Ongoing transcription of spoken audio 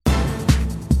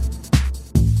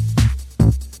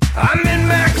I'm in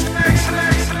Max.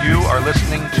 You are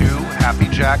listening to Happy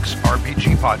Jack's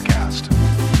RPG Podcast.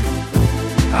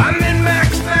 I'm in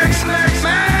Max.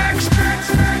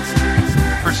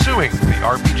 Pursuing the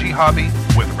RPG hobby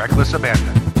with reckless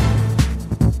abandon.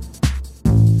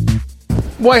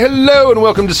 Why, hello, and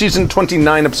welcome to Season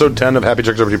 29, Episode 10 of Happy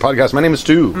Jack's RPG Podcast. My name is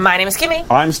Stu. My name is Kimmy.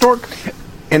 I'm Stork.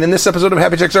 And in this episode of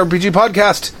Happy Jack's RPG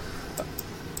Podcast,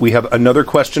 we have another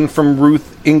question from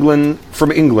Ruth England,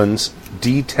 from England's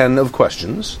D10 of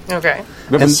questions. Okay.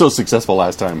 That was so successful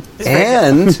last time.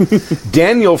 And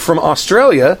Daniel from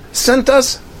Australia sent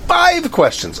us 5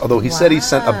 questions. Although he said he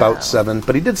sent about 7,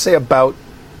 but he did say about,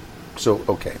 so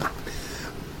okay.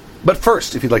 But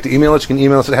first, if you'd like to email us, you can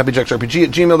email us at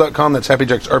happyjacksrpg@gmail.com. That's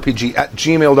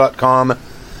happyjacksrpg@gmail.com.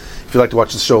 If you'd like to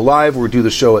watch the show live, we do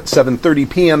the show at 7:30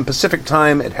 p.m. Pacific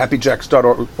time at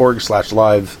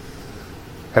happyjacks.org/live.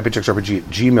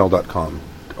 happyjacksrpg@gmail.com.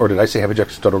 Or did I say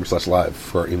happyjacks.org/live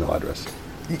for our email address?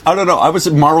 I don't know. I was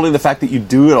marveling the fact that you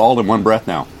do it all in one breath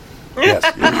now. Yes.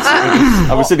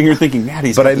 I was sitting here thinking, man,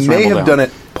 he's But I may have done it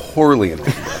poorly in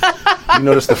one breath. You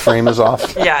notice the frame is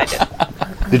off? Yeah, I did.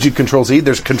 Did you Control Z?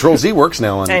 There's Control Z works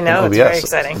now on I know, OBS. it's very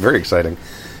exciting. Very exciting.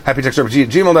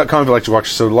 happyjacksrpg@gmail.com. If you'd like to watch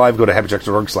the show live, go to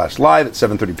happyjacks.org/live at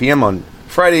 7:30 p.m. on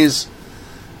Fridays,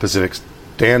 Pacific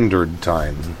Standard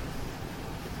Time.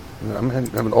 I'm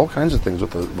having all kinds of things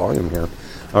with the volume here.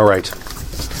 All right.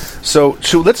 So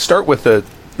let's start with an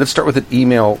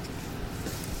email.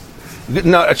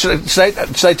 No, should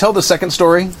I tell the second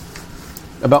story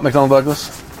about McDonnell Douglas?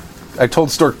 I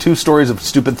told Stork 2 stories of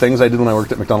stupid things I did when I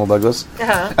worked at McDonnell Douglas.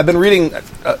 Uh-huh. I've been reading.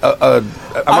 I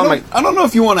don't know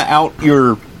if you want to out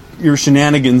your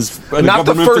shenanigans at a not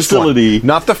the government first facility. one.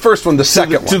 Not the first one. The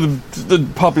second to one. the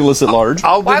populace at large.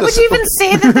 Why would you even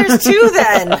say that there's 2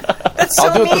 then? That's so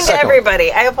I'll do it the mean to second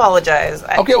everybody. I apologize.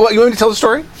 Okay, well, you want me to tell the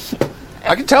story?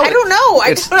 I can tell it. I don't know.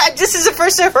 It's- This is the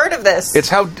first I've heard of this.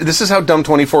 This is how dumb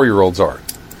 24-year-olds are,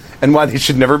 and why they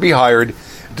should never be hired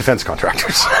defense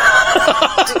contractors.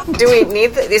 Do we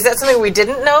need? Is that something we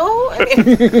didn't know? I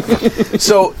mean,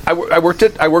 So I worked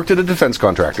at a defense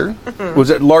contractor. It was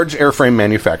a large airframe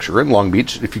manufacturer in Long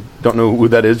Beach. If you don't know who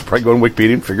that is, probably go on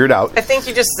Wikipedia and figure it out. I think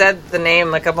you just said the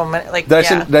name a couple minutes. Like, Did I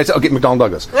say, okay, McDonnell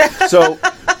Douglas. So,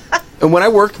 and when I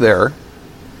worked there,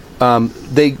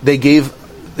 they gave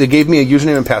me a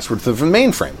username and password for the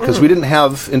mainframe because we didn't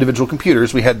have individual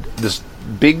computers. We had this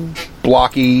big,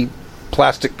 blocky,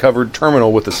 plastic-covered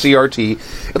terminal with a CRT.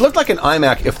 It looked like an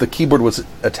iMac if the keyboard was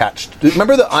attached.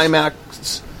 Remember the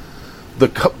iMacs, the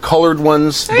colored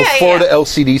ones before the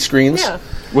LCD screens? Yeah.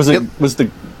 Was the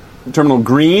terminal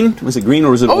green? Was it green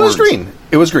or was it orange? It was green.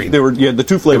 It was green. They were the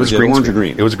 2 flavors. It was green orange screen. or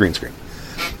green. It was a green screen.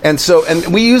 And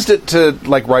we used it to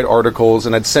write articles,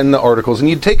 and I'd send the articles, and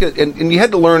you'd take it, and you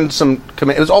had to learn some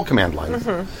command. It was all command line,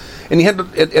 and you had to,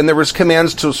 and there was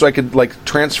commands so I could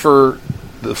transfer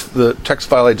the text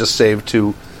file I just saved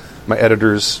to my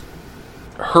editor's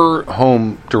her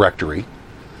home directory.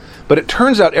 But it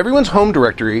turns out everyone's home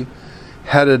directory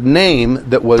had a name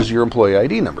that was your employee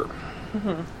ID number.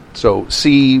 So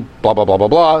C blah blah blah blah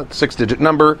blah 6-digit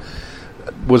number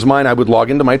was mine. I would log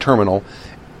into my terminal.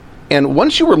 And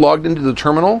once you were logged into the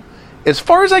terminal, as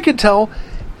far as I could tell,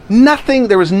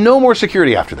 there was no more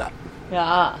security after that.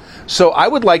 Yeah. So I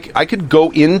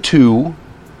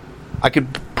could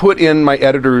put in my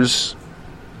editor's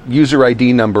user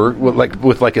ID number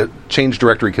with a change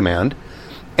directory command,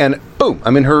 and boom,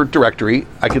 I'm in her directory.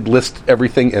 I could list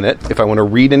everything in it. If I want to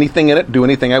read anything in it, do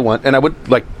anything I want, and I would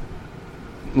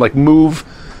move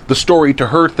the story to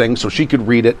her thing so she could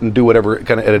read it and do whatever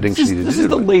kind of editing she needed to do. This is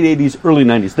the late 80s, early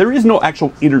 90s. There is no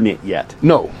actual internet yet.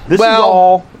 No. This is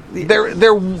all...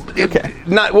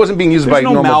 It wasn't being used by There's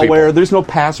no normal malware. people. There's no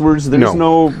passwords. There's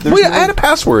no... I had a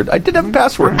password. I did have a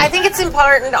password. I think it's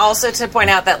important also to point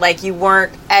out that you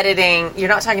weren't editing. You're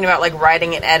not talking about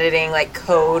writing and editing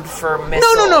code for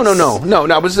missiles. No.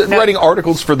 I was writing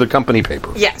articles for the company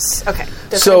paper. Yes. Okay.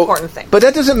 That's an important thing. But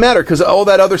that doesn't matter because all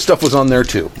that other stuff was on there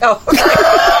too. Oh. Okay.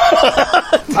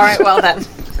 All right. Well then.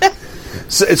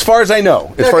 So, as far as I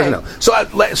know. So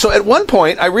at one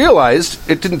point, I realized,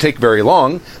 it didn't take very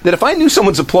long, that if I knew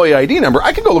someone's employee ID number,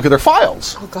 I could go look at their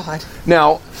files. Oh, God.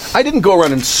 Now, I didn't go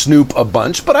around and snoop a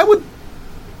bunch, but I would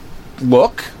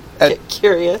look at... Get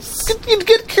curious. You'd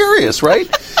get curious, right?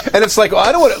 And it's like,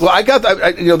 I don't want to...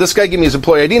 Well, this guy gave me his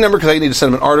employee ID number because I need to send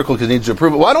him an article because he needs to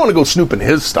approve it. Well, I don't want to go snooping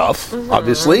his stuff,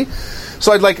 obviously.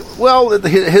 So I'd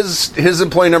his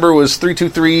employee number was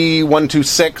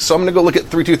 323126, so I'm going to go look at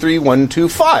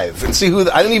 323125 and see who...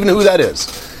 I don't even know who that is.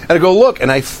 And I go look,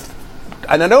 and I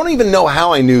don't even know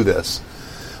how I knew this,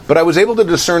 but I was able to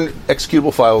discern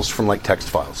executable files from, text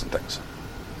files and things.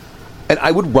 and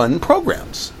I would run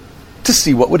programs to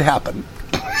see what would happen.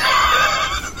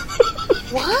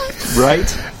 What? Right?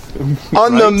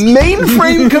 On the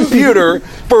mainframe computer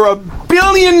for $1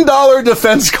 billion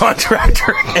defense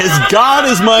contractor. As God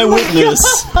is my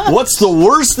witness, what's the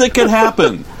worst that could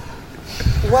happen?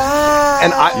 Wow.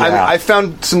 And I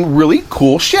found some really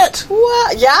cool shit. Wow.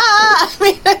 Yeah. I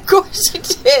mean, of course you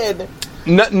did.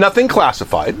 Nothing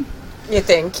classified. You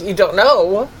think? You don't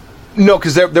know. No,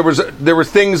 because there were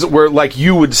things where like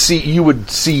you would see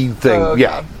things. Oh,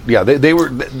 okay. Yeah.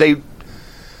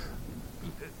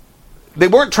 They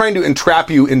weren't trying to entrap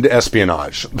you into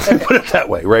espionage. Put it that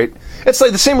way, right? It's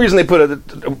like the same reason they put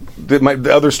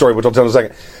the other story, which I'll tell in a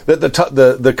second. That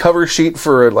the cover sheet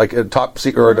for like a top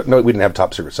secret, or no, we didn't have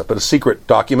top secret stuff, but a secret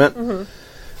document. Mm-hmm.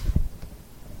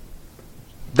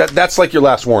 That's like your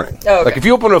last warning. Oh, okay. Like if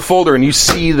you open a folder and you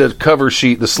see the cover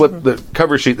sheet, the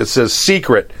cover sheet that says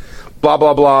secret, blah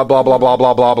blah blah blah blah blah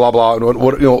blah blah blah blah,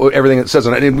 and everything that says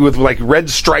on it, and with like red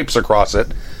stripes across it.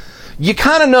 You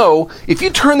kind of know, if you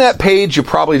turn that page, you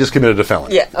probably just committed a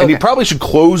felony. Yeah, okay. And you probably should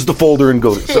close the folder and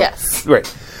go to Yes. Right.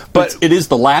 But it is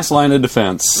the last line of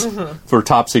defense for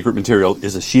top secret material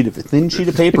is a thin sheet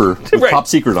of paper with Right. top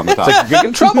secret on the top. it's like you get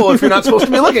in trouble if you're not supposed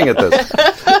to be looking at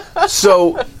this.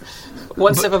 So,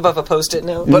 One step above a Post-it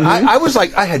note. but I was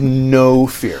like, I had no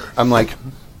fear. I'm like,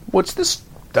 what's this?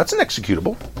 That's an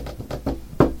executable.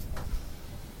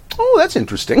 Oh, that's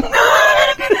interesting.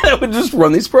 I would just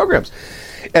run these programs.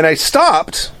 And I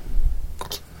stopped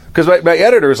because my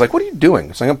editor is like, "What are you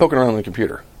doing?" It's like I'm poking around on the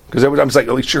computer because I was like,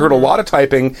 at least she heard a lot of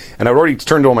typing, and I've already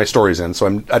turned all my stories in, so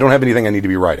I don't have anything I need to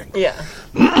be writing. Yeah.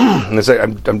 And I say,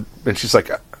 and she's like,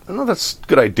 "No, that's a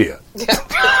good idea."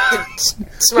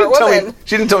 Smart woman.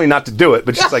 She didn't tell me not to do it,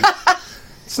 but she's like,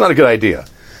 "It's not a good idea."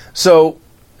 So,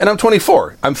 and I'm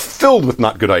 24. I'm filled with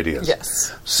not good ideas.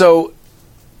 Yes. So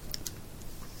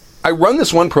I run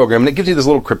this one program, and it gives you this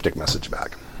little cryptic message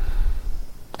back.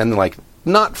 And like,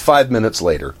 not 5 minutes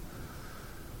later,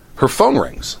 her phone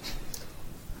rings.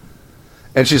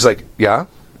 And she's like, yeah?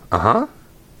 Uh-huh.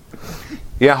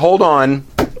 Yeah, hold on.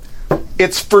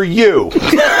 It's for you.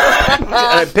 And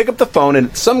I pick up the phone,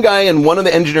 and some guy in one of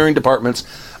the engineering departments,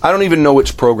 I don't even know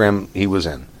which program he was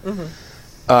in.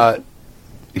 Mm-hmm.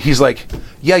 He's like,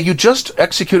 yeah, you just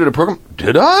executed a program.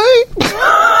 Did I?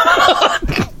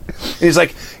 And he's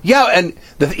like, yeah, and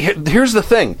here's the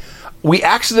thing. We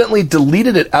accidentally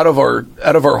deleted it out of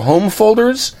our home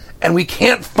folders, and we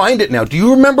can't find it now. Do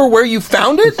you remember where you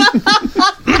found it?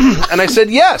 And I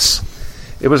said, yes.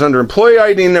 It was under employee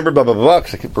ID number, blah, blah, blah,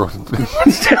 blah.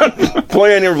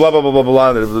 Employee ID number, blah, blah, blah, blah,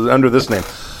 blah. It was under this name.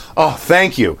 Oh,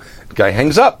 thank you. The guy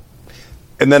hangs up.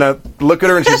 And then I look at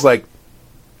her, and she's like,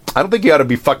 I don't think you ought to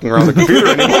be fucking around the computer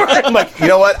anymore. I'm like, you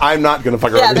know what? I'm not going to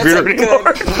fuck around the computer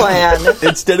anymore. Good plan.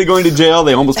 Instead of going to jail,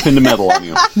 they almost pinned a medal on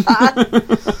you.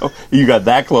 You got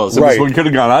that close. It Right. could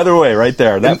have gone either way right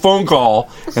there. That phone call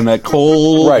and that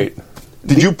cold... Right.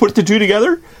 Did you put the two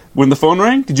together? When the phone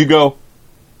rang, did you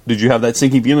have that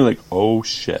sinking feeling like, oh,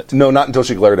 shit? No, not until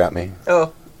she glared at me.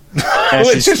 Oh. And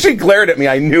When she glared at me,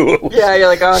 I knew it. Yeah, you're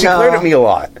like, oh, She no. glared at me a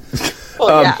lot.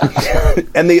 Well, yeah.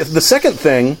 And the second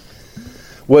thing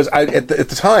was, at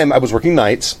the time, I was working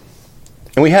nights,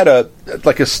 and we had an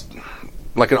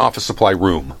office supply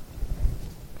room.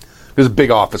 It was a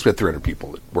big office. We had 300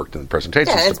 people that worked in the presentations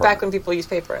Yeah, and it's department. back when people use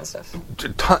paper and stuff.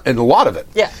 And a lot of it.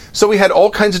 Yeah. So we had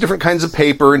all kinds of different kinds of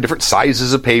paper and different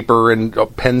sizes of paper and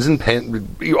pens and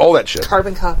all that shit.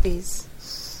 Carbon copies.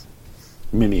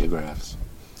 Mimeographs.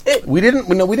 We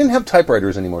didn't have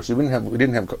typewriters anymore, so we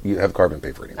didn't have carbon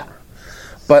paper anymore. No.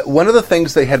 But one of the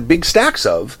things they had big stacks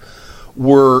of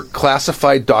were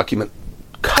classified document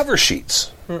cover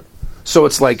sheets. So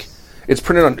it's like it's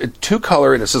printed on two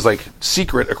color, and it says like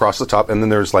secret across the top, and then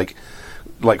there's like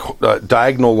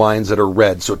diagonal lines that are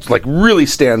red, so it's like really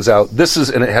stands out. And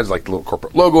it has like the little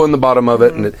corporate logo in the bottom of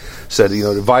it, and it said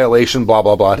violation, blah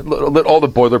blah blah, all the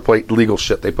boilerplate legal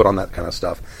shit they put on that kind of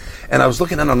stuff. And I was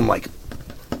looking at it, and I'm like,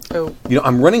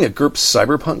 I'm running a GURPS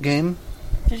Cyberpunk game.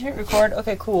 Did you hit record?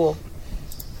 Okay, cool.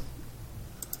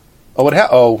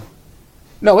 Oh,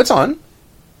 no, it's on.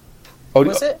 Oh,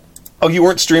 Was it? Oh, you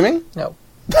weren't streaming? No.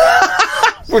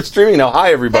 We're streaming now.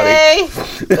 Hi, everybody. Hey.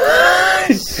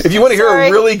 If you want to hear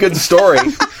a really good story,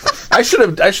 I should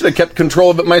have kept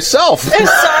control of it myself. I'm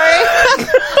sorry.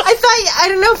 I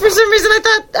don't know, for some reason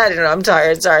I don't know, I'm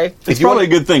tired, sorry. It's probably a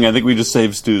good thing. I think we just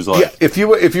saved Stu's life. Yeah, if you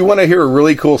want to hear a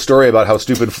really cool story about how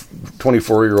stupid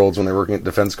 24-year-olds when they're working at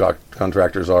defense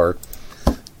contractors are,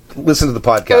 listen to the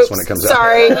podcast when it comes out.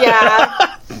 Sorry,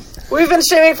 yeah. We've been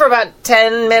streaming for about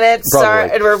 10 minutes. Probably.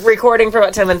 Sorry, and we're recording for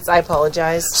about 10 minutes. I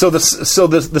apologize. So the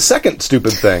second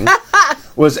stupid thing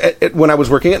was when I was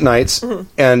working at Knights,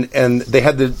 and they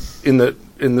had the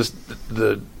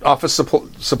office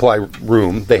supply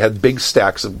room. They had big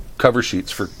stacks of cover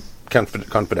sheets for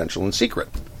confidential and secret.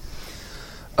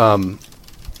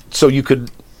 So you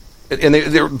could, and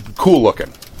they were cool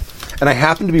looking. And I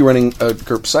happened to be running a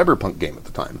GURP Cyberpunk game at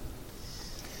the time.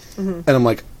 And I'm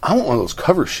like, I want one of those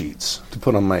cover sheets to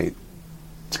put on my...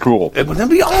 It's cool. Wouldn't that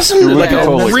be awesome? Yeah, Like a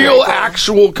totally real, cool.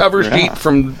 actual cover sheet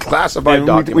from classified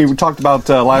documents. We talked about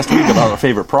last week about our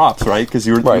favorite props, right? Because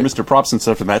you're Mr. Props and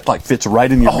stuff, and that like fits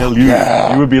right in your milieu.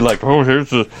 Yeah. You would be like, oh, here's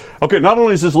the... Okay, not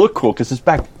only does this look cool, because it's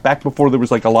back before there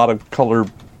was like a lot of color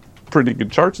printing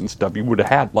and charts and stuff, you would have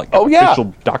had like an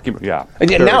official document. Yeah. And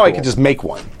yet Very now I cool. could just make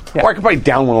one. Yeah. Or I could probably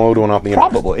download one off the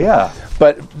internet. Probably, yeah.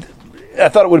 But I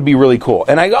thought it would be really cool.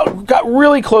 And I got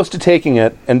really close to taking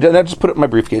it, and then I just put it in my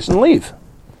briefcase and leave.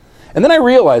 And then I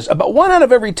realized about 1 out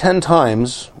of every 10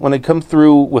 times when I come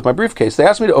through with my briefcase, they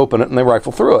ask me to open it and they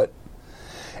rifle through it.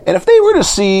 And if they were to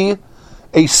see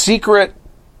a secret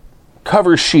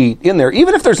cover sheet in there,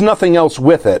 even if there's nothing else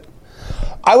with it,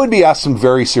 I would be asked some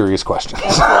very serious questions.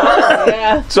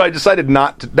 Yeah. So I decided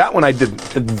not to. That one I didn't.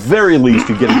 At the very least,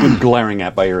 you get a good glaring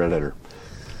at by your editor.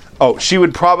 Oh, she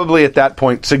would probably at that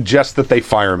point suggest that they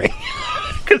fire me.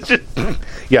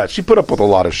 Yeah, she put up with a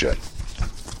lot of shit.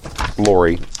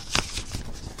 Lori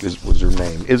was her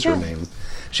name. Her name.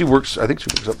 She works. I think she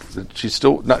works up. She's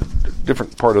still not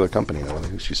different part of the company now. I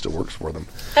think she still works for them.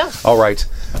 Oh. All right.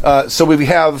 So we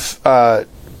have our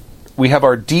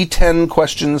D10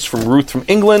 questions from Ruth from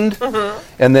England,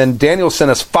 and then Daniel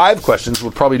sent us 5 questions.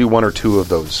 We'll probably do 1 or 2 of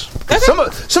those. Okay. Some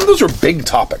of those are big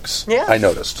topics. Yeah. I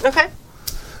noticed. Okay.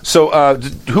 So,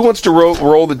 who wants to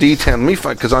roll the D10? Let me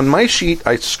find, because on my sheet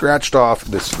I scratched off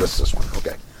this one.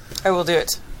 Okay, I will do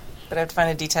it, but I have to find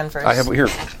a D10 first. I have it here.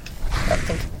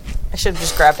 I should have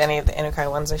just grabbed any of the Inukai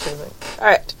ones. I should have. All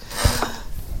right.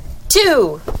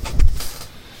 2.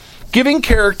 Giving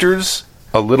characters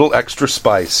a little extra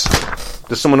spice.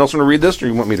 Does someone else want to read this, or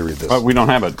you want me to read this? We don't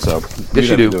have it, so Yes,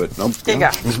 you do. Do it. Nope. There you go.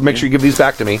 Just make sure you give these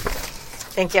back to me.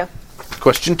 Thank you.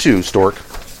 Question 2, Stork.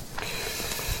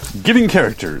 Giving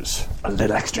characters a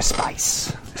little extra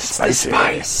spice.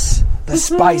 Spice. The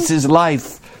spice is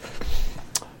life.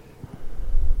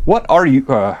 What are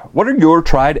your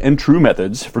tried and true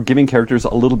methods for giving characters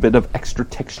a little bit of extra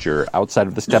texture outside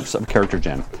of the steps of character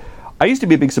gen? I used to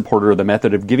be a big supporter of the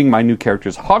method of giving my new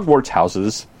characters Hogwarts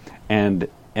houses and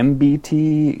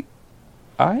MBTI?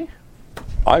 I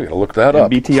gotta look that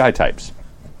up. MBTI types.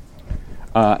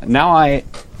 Now I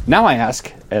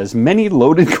ask as many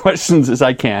loaded questions as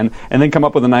I can, and then come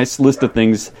up with a nice list of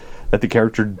things that the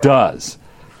character does.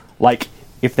 Like,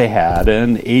 if they had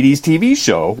an 80s TV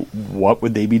show, what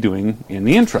would they be doing in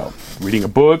the intro? Reading a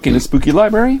book in a spooky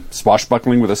library?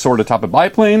 Swashbuckling with a sword atop a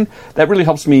biplane? That really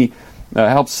helps me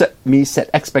set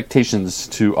expectations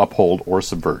to uphold or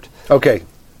subvert. Okay,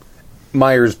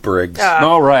 Myers-Briggs,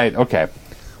 All right, okay.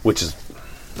 which is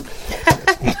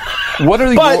What are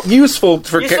the useful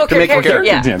to make a character,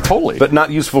 yeah. totally. but not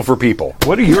useful for people.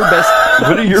 What are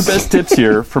your best tips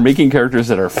here for making characters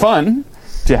that are fun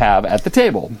to have at the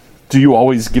table? Do you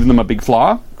always give them a big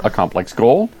flaw, a complex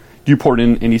goal? Do you port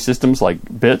in any systems like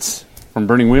bits from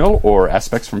Burning Wheel or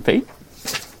aspects from Fate?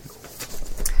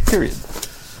 Period.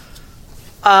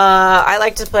 I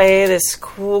like to play this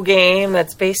cool game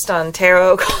that's based on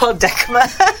tarot called Decima.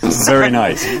 Very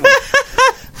nice.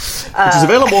 Which is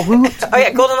available. Oh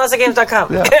yeah,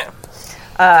 goldenlassagames.com.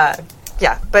 Yeah.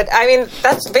 Yeah, but I mean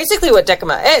that's basically what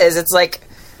Decima is. It's like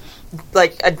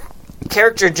a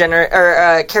character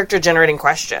generating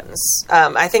questions.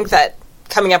 I think that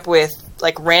coming up with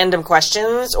like random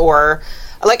questions, or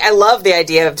like I love the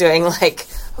idea of doing like,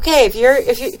 okay, if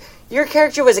your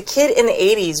character was a kid in the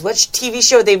 80s, which TV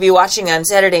show would they be watching on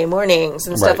Saturday mornings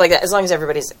and stuff Right. like that, as long as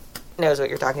everybody knows what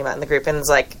you're talking about in the group and is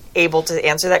like able to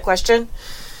answer that question.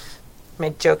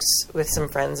 Made jokes with some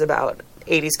friends about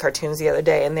 80s cartoons the other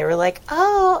day, and they were like,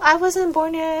 oh, I wasn't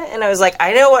born yet. And I was like,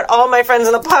 I know what all my friends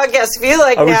on the podcast feel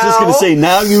like now. I was just going to say,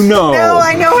 now you know. Now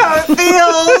I know how it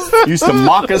feels. You used to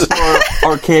mock us for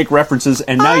our archaic references,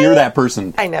 and now you're that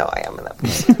person. I know I am that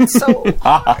person. So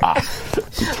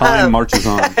Time marches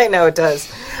on. I know it does.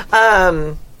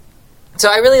 So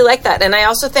I really like that. And I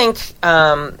also think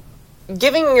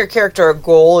giving your character a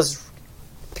goal is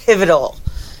pivotal.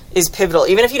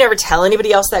 Even if you never tell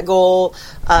anybody else that goal,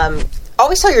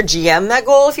 always tell your GM that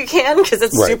goal if you can, because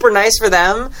it's Right. super nice for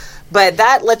them. But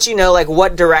that lets you know like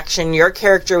what direction your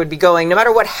character would be going, no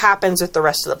matter what happens with the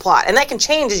rest of the plot, and that can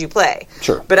change as you play.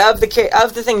 Sure. But of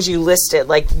the things you listed,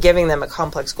 like giving them a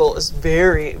complex goal is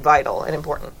very vital and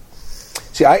important.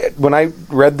 See, when I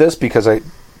read this, because I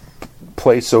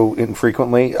play so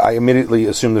infrequently, I immediately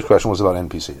assumed this question was about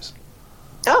NPCs.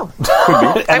 Oh.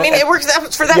 I mean, it works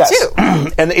for that too.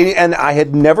 And I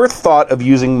had never thought of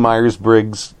using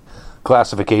Myers-Briggs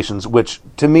classifications, which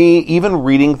to me, even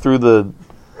reading through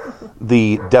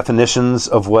the definitions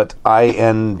of what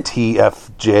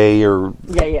INTFJ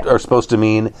are supposed to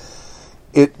mean,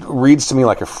 it reads to me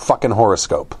like a fucking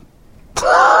horoscope.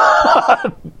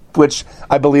 Which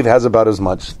I believe has about as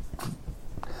much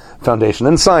foundation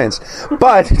in science.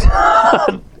 But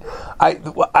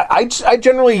I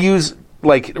generally use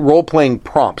like role-playing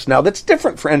prompts. Now, that's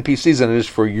different for NPCs than it is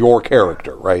for your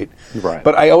character, right? Right.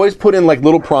 But I always put in like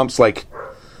little prompts like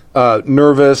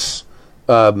nervous,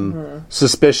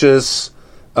 suspicious,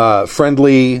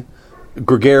 friendly,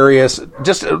 gregarious,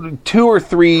 just 2 or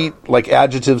 3 like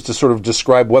adjectives to sort of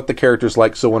describe what the character's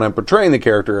like, so when I'm portraying the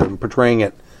character, I'm portraying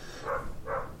it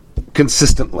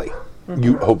consistently,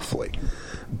 hopefully.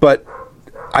 But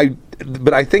I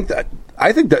think that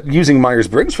using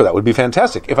Myers-Briggs for that would be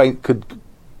fantastic if I could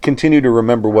continue to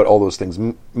remember what all those things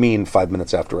mean 5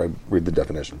 minutes after I read the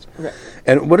definitions. Right.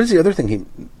 And what is the other thing he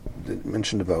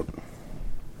mentioned about?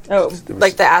 Oh,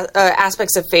 like the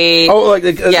aspects of fate. Oh, like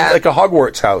a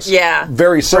Hogwarts house. Yeah.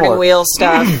 Very similar. Burning wheel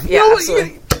stuff. Yeah,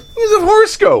 absolutely. Use a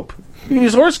horoscope. You can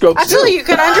use horoscopes. Absolutely, you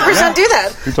can 100% do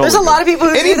that. Totally There's a lot of people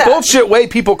who Any do that. bullshit way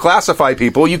people classify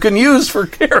people, you can use for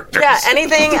characters. Yeah,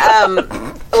 anything.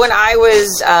 When I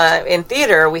was in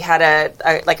theater, we had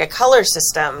a color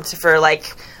system for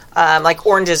like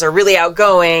oranges are really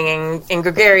outgoing and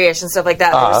gregarious and stuff like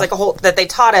that. There was like a whole that they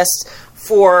taught us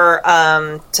for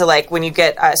to like when you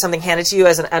get something handed to you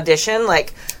as an audition,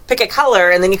 like pick a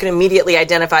color and then you can immediately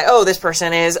identify, oh, this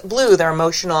person is blue, they're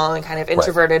emotional and kind of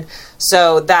introverted. Right.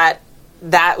 So that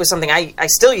was something I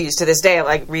still use to this day. I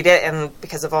like read it, and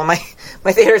because of all my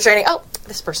theater training, oh,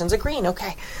 this person's a green,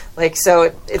 okay. Like, so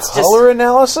it's color just... Color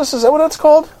analysis, is that what it's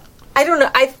called? I don't know.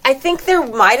 I think there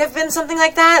might have been something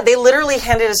like that. They literally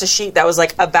handed us a sheet that was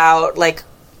like about like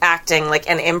acting, like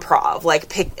an improv,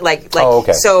 Oh,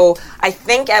 okay. So I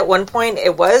think at one point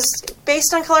it was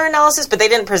based on color analysis, but they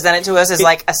didn't present it to us as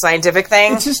like a scientific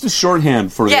thing. It's just a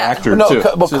shorthand for the actor, no, too.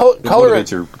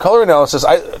 Color analysis,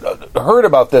 I heard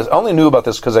about this. I only knew about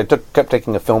this because I kept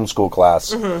taking a film school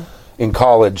class in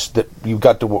college that you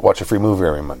got to watch a free movie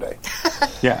every Monday.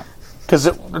 Yeah. Because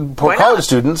for college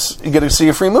students, you get to see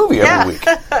a free movie every week.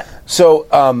 So,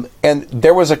 and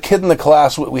there was a kid in the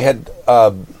class, we had...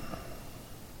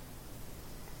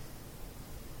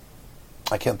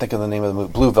 I can't think of the name of the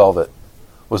movie. Blue Velvet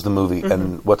was the movie,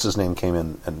 and what's his name came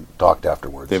in and talked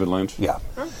afterwards. David Lynch? Yeah.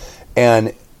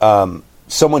 And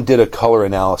someone did a color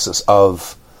analysis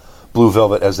of Blue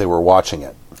Velvet as they were watching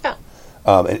it.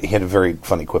 And he had a very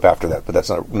funny quip after that, but that's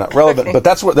not relevant. Okay. But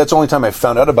that's the only time I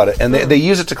found out about it. And they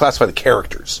use it to classify the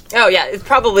characters. Oh, yeah. It's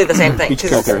probably the same thing. Each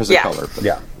character has a color.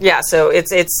 Yeah, so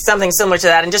it's something similar to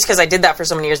that. And just because I did that for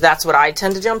so many years, that's what I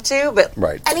tend to jump to. But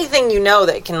anything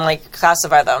that can like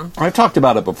classify them. I've talked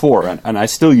about it before, and I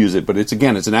still use it, but it's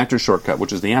an actor's shortcut,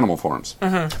 which is the animal forms.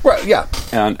 Right, yeah.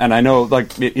 And I know,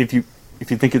 like, if you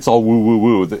think it's all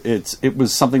woo-woo-woo, it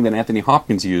was something that Anthony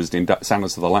Hopkins used in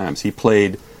Silence of the Lambs. He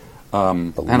played...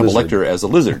 Hannibal Lecter as a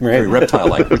lizard, very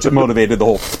reptile-like, which motivated the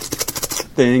whole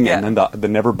thing, and then the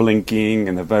never blinking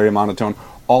and the very monotone.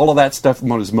 All of that stuff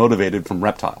is motivated from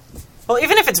reptile. Well,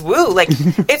 even if it's woo, like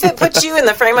if it puts you in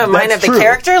the frame of mind of the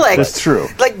character, like that's true.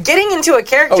 Like getting into a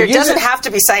character doesn't have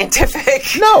to be scientific.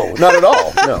 No, not at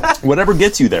all. No, whatever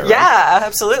gets you there. Yeah, right?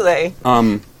 Absolutely.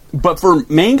 But for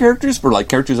main characters, for like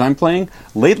characters I'm playing,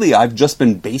 lately I've just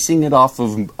been basing it off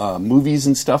of movies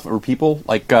and stuff or people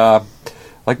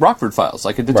like Rockford Files,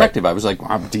 like a detective. Right. I was like,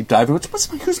 I'm deep diving.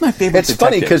 Who's my favorite detective? It's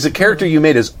funny because the character you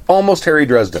made is almost Harry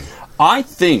Dresden. I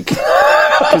think,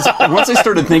 because once I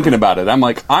started thinking about it, I'm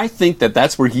like, I think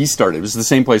that's where he started. It was the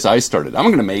same place I started. I'm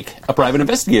going to make a private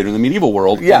investigator in the medieval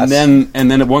world. Yes. And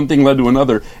then one thing led to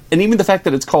another. And even the fact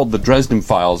that it's called the Dresden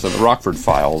Files or the Rockford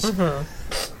Files.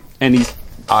 And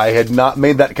I had not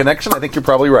made that connection. I think you're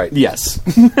probably right. Yes.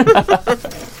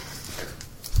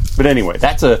 But anyway,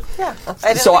 that's a... Yeah,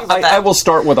 I will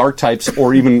start with archetypes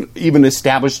or even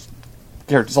established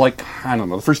characters. Like, I don't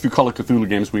know, the first few Call of Cthulhu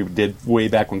games we did way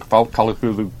back when Call of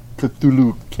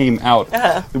Cthulhu came out,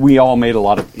 we all made a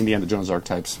lot of Indiana Jones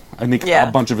archetypes. I think a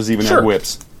bunch of us even had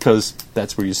whips, because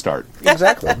that's where you start.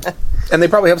 Exactly. And they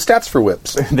probably have stats for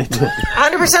whips. They do.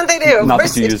 100% they do. Not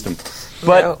that you used them.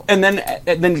 But, and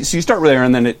then so you start there,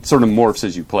 and then it sort of morphs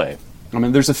as you play. I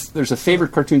mean, there's a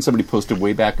favorite cartoon somebody posted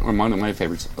way back, or one of my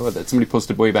favorites, that somebody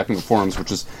posted way back in the forums,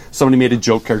 which is somebody made a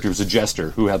joke character who was a jester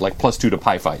who had like +2 to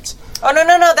pie fights. Oh, no,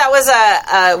 that was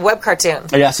a web cartoon.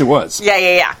 Yes, it was.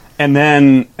 Yeah. And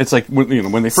then it's like when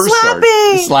they first start,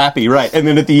 Slappy, right? And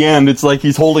then at the end, it's like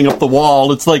he's holding up the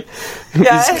wall. It's like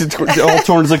it's all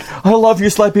torn. It's like, I love you,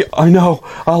 Slappy. I know.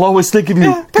 I'll always think of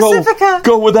you.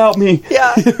 Go without me.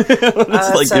 Yeah,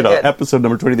 it's like so good. episode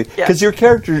number 23 because your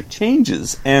character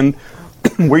changes and.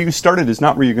 Where you started is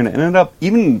not where you're going to end up.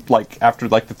 Even like after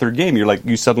like the third game,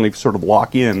 you suddenly sort of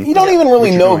lock in. You don't even really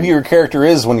know who your character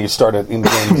is when you start it in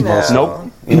games.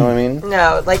 Nope. You know what I mean?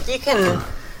 No, like you can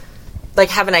like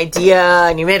have an idea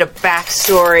and you made a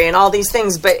backstory and all these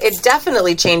things, but it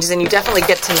definitely changes and you definitely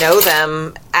get to know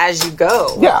them as you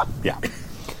go. Yeah.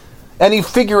 And you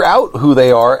figure out who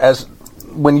they are as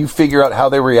when you figure out how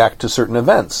they react to certain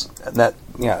events. And that,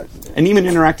 and even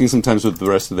interacting sometimes with the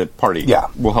rest of the party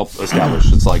will help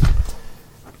establish. It's like,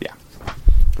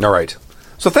 All right.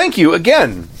 So thank you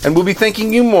again, and we'll be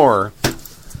thanking you more.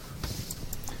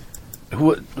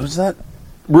 Who was that?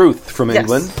 Ruth from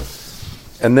England.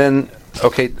 And then,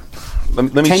 okay,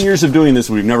 let me 10 years of doing this,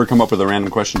 we've never come up with a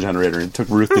random question generator, and it took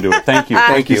Ruth to do it. Thank you.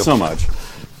 Thank you so much.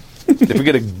 If we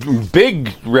get a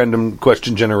big random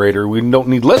question generator, we don't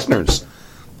need listeners.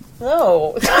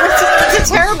 No, it's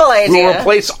a terrible idea. We'll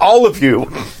replace all of you.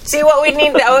 See, what we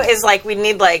need though is we'd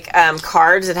need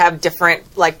cards that have different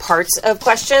parts of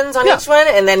questions on each one,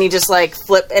 and then you just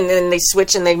flip, and then they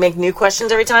switch and they make new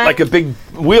questions every time. Like a big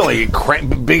wheelie,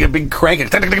 big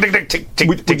crank.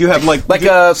 Would you have like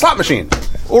a slot machine?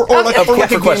 Or like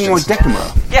a game with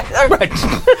Decima. Yeah, right.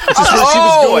 Just where she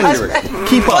was going here.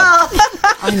 Keep up.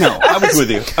 I know. I was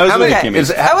with you. I was with you,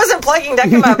 Kimmy. I wasn't plugging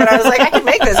Decima, but I was like, I can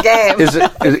make this game. Is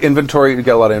inventory? You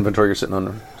got a lot of inventory you're sitting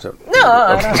on? So. No,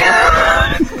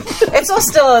 I don't know. It's all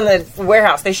still in the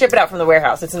warehouse. They ship it out from the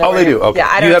warehouse. It's they do? Okay. Yeah,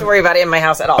 I don't have to worry about it in my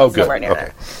house at all. Oh, it's good. nowhere near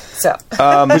there. So.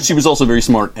 But she was also very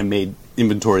smart and made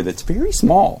inventory that's very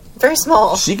small. Very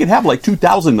small. She could have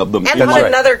 2,000 of them. And on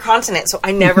another continent, so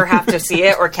I never have to see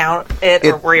it or count it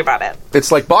or worry about it.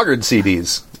 It's like Boggart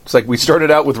CDs. It's like we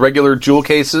started out with regular jewel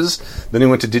cases, then we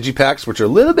went to digipacks, which are a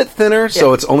little bit thinner,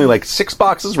 so it's only 6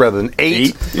 boxes rather than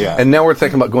 8. Yeah. And now we're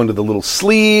thinking about going to the little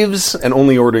sleeves and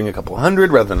only ordering a couple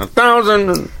hundred rather than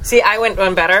 1,000. See, I went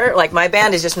one better. My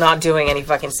band is just not doing any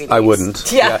fucking CDs. I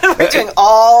wouldn't. Yeah. We're doing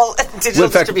all digital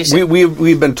distribution.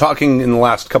 We've been talking in the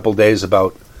last couple days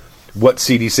about what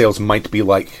CD sales might be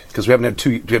like, because we haven't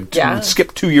had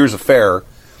skipped 2 years of fair,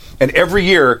 and every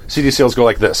year CD sales go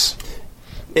like this.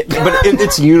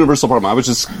 It's a universal problem. I was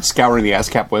just scouring the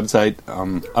ASCAP website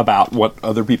about what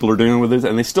other people are doing with it,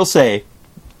 and they still say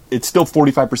it's still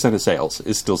 45% of sales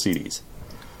is still CDs.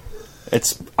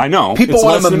 I know. People it's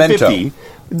want less a than memento.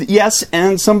 50. Yes,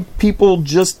 and some people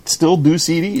just still do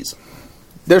CDs.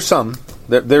 There's some.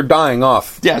 They're dying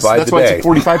off. Yes, by that's the why day. it's at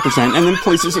 45%, and then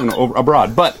places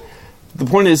abroad. But the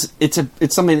point is,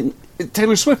 it's something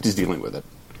Taylor Swift is dealing with it.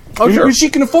 Oh, sure. She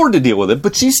can afford to deal with it,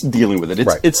 but she's dealing with it.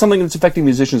 It's something that's affecting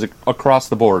musicians across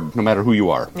the board, no matter who you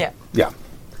are. Yeah. Yeah.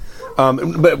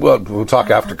 But we'll talk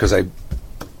after, because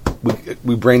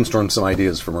we brainstormed some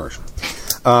ideas for merch.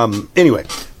 Anyway,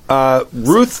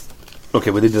 Ruth.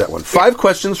 Okay, we did that one. 5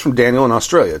 questions from Daniel in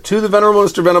Australia. To the Venerable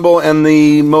Mr. Venable and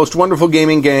the most wonderful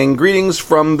gaming gang, greetings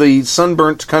from the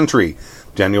sunburnt country.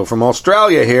 Daniel from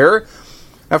Australia here.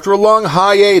 After a long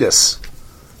hiatus,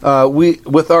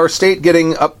 with our state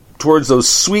getting up towards those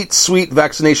sweet, sweet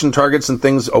vaccination targets and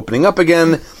things opening up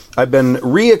again, I've been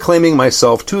reacclaiming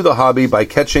myself to the hobby by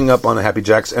catching up on the Happy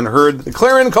Jacks and heard the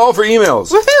clarion call for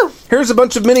emails. Woohoo! Here's a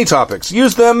bunch of mini topics.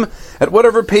 Use them at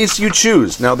whatever pace you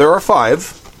choose. Now, there are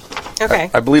 5.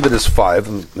 Okay. I believe it is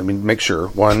 5. Let me make sure.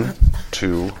 1,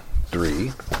 2,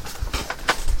 3.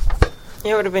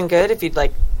 It would have been good if you'd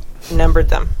numbered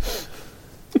them.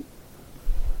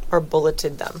 Or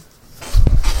bulleted them.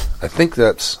 I think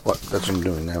that's what I'm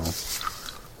doing now.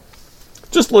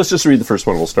 Let's just read the first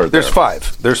one. We'll start there. There's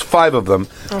 5. There's 5 of them.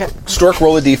 Okay. Stork,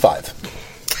 roll a D5. I was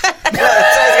going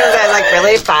to say,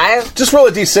 really? 5? Just roll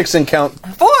a D6 and count.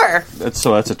 4. That's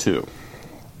a 2.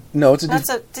 No, it's a That's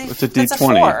a It's a that's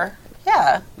D20. 4.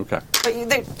 Yeah. Okay. But you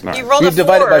Right. rolled You a 4.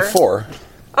 divide it by 4.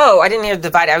 Oh, I didn't hear the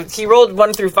divide. He rolled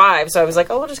 1 through 5, so I was like,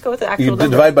 we'll just go with the actual You number.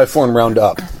 divide by 4 and round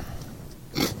up.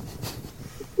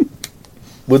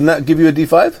 Wouldn't that give you a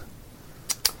D5?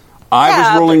 I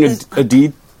was rolling but a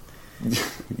D.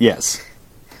 Yes.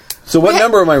 So what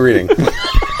number am I reading?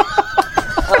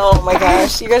 Oh my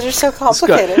gosh, you guys are so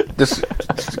complicated.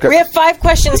 We We have 5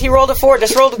 questions. He rolled a 4.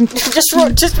 Just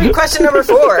read question number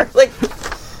 4.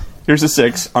 Here's a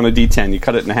 6 on a D10. You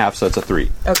cut it in half, so it's a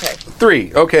 3. Okay.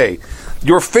 3. Okay.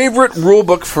 Your favorite rule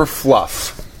book for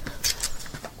fluff?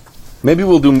 Maybe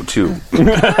we'll do 2.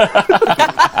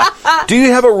 Do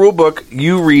you have a rule book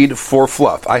you read for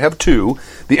fluff? I have 2.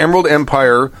 The Emerald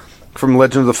Empire from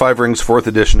Legend of the Five Rings 4th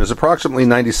edition is approximately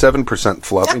 97%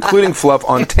 fluff, including fluff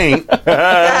on taint.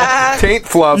 Taint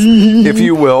fluff, if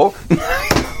you will.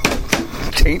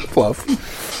 Taint fluff.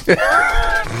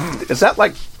 Is that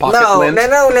like pocket lint?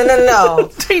 No.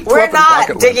 Taint We're fluff and not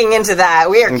pocket lint. digging into that.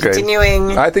 We are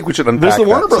continuing. I think we should unpack There's the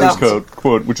Warner that. Brothers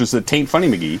quote, which is the Taint Funny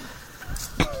McGee.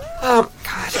 Oh,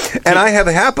 God. And I have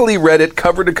happily read it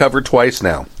cover to cover twice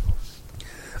now.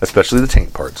 Especially the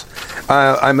taint parts.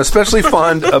 I'm especially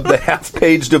fond of the half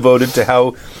page devoted to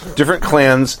how different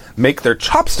clans make their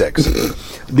chopsticks.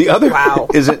 The other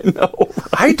isn't.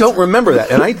 I don't remember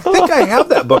that, and I think I have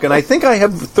that book, and I think I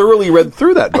have thoroughly read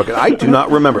through that book, and I do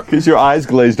not remember. Because your eyes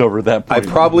glazed over at that point.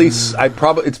 It's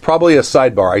probably a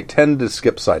sidebar. I tend to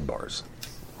skip sidebars.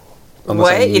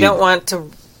 What? You don't want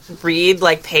to read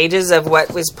like pages of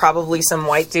what was probably some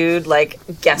white dude like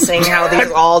guessing how these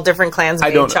all different clans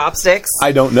made chopsticks?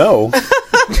 I don't know.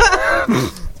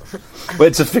 But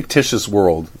it's a fictitious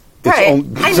world. Right.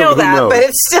 I know that, but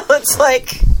it's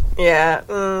like, yeah.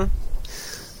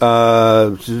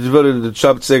 Devoted to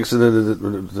chopsticks.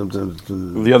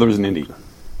 The other is an indie.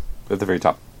 At the very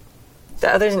top.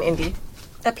 The other's an indie.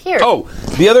 Up here. Oh,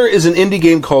 the other is an indie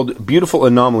game called Beautiful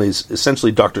Anomalies,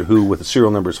 essentially Doctor Who with the serial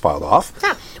numbers filed off.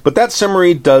 Ah. But that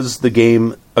summary does the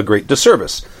game a great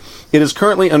disservice. It is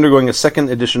currently undergoing a second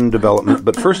edition development,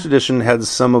 but first edition has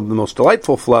some of the most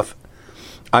delightful fluff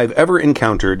I've ever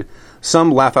encountered,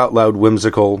 some laugh-out-loud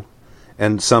whimsical,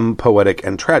 and some poetic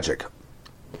and tragic.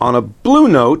 On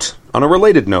a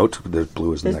related note, the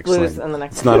blue is the next blue thing. on the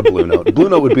next It's not a blue note. Blue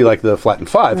note would be like the flattened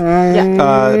 5.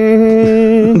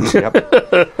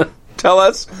 Tell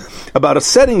us about a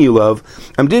setting you love.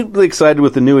 I'm deeply excited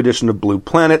with the new edition of Blue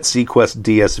Planet, Sequest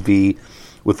DSV,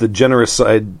 with the generous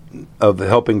side of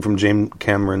helping from James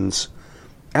Cameron's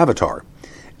Avatar.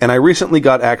 And I recently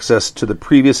got access to the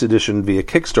previous edition via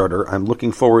Kickstarter. I'm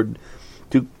looking forward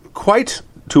to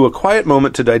a quiet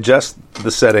moment to digest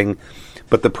the setting,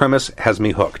 but the premise has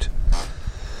me hooked.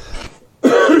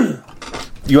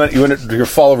 You want your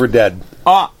Fall Over Dead?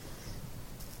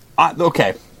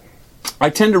 Okay. I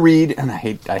tend to read, and I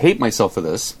hate myself for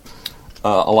this, a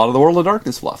lot of the World of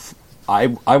Darkness fluff. I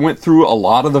went through a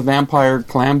lot of the Vampire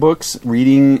Clan books,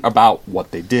 reading about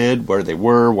what they did, where they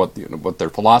were, what their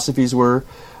philosophies were.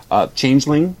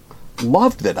 Changeling,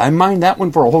 loved it. I mined that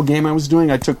one for a whole game I was doing.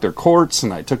 I took their courts,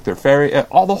 and I took their fairy,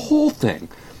 all the whole thing.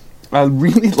 I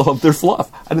really love their fluff.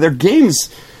 And their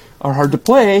games are hard to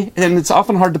play, and it's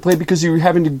often hard to play because you're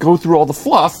having to go through all the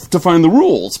fluff to find the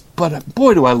rules. But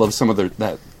boy, do I love some of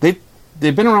that.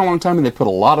 They've been around a long time, and they put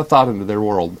a lot of thought into their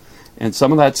world. And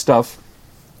some of that stuff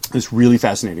is really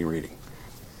fascinating reading.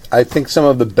 I think some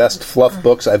of the best fluff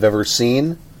books I've ever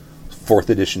seen, 4th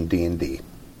edition D&D.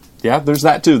 Yeah, there's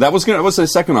that too. That was the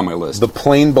second on my list. The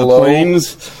Plane Below. The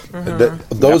Planes.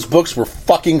 Those books were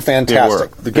fucking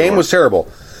fantastic. The game was terrible,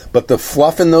 but the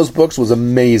fluff in those books was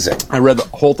amazing. I read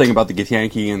the whole thing about the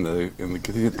Githyanki and the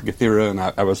Githira, and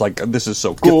I was like, "This is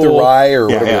so cool." Githirai or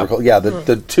whatever they were called. Yeah,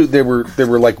 the two they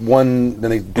were like one. Then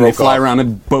they broke and they fly off. around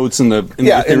in boats in the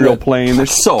ethereal plane. They're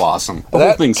so awesome. The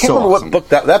whole thing's so awesome. What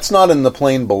book that's not in the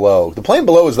Plane Below. The Plane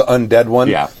Below is the undead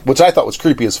one, which I thought was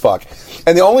creepy as fuck.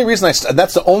 And the only reason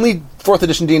that's the only 4th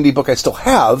edition D&D book I still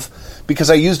have, because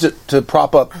I used it to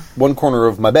prop up one corner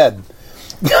of my bed.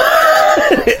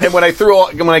 And when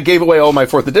I gave away all my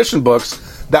 4th edition books,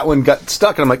 that one got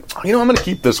stuck, and I'm like, I'm going to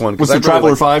keep this one. Was the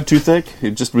Traveler 5 too thick?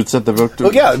 It just would set the vote to...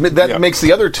 Oh, yeah, that makes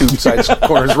the other two sides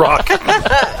corners rock.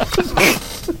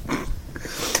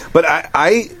 But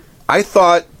I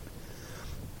thought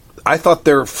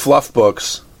their fluff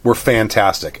books were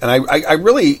fantastic, and I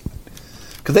really...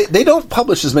 Because they don't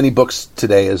publish as many books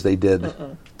today as they did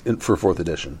for 4th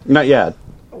edition. Not yet.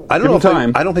 I don't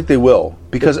know. I don't think they will,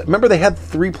 because remember they had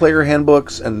 3-player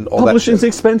handbooks and all that. Publishing's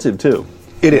expensive too.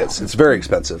 It is. It's very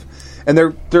expensive, and they're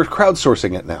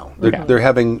crowdsourcing it now. They're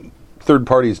having third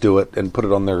parties do it and put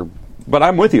it on their. But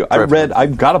I'm with you.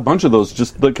 I've got a bunch of those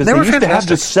just because they used to have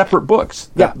just separate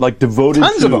books, like devoted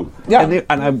tons to of them. Yeah,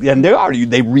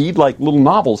 they read like little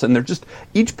novels, and they're just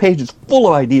each page is full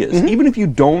of ideas. Mm-hmm. Even if you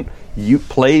don't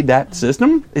play that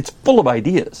system, it's full of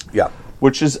ideas. Yeah.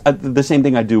 Which is the same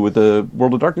thing I do with the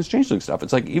World of Darkness Changeling stuff.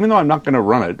 It's like, even though I'm not going to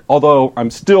run it, although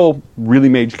I'm still really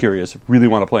mage curious, really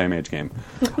want to play a mage game.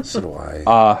 So do I.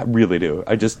 I really do.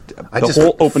 The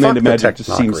whole open-ended magic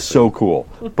just seems so cool.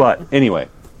 But anyway,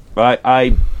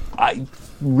 I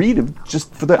read it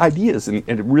just for the ideas, and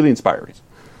it really inspires.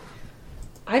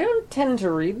 I don't tend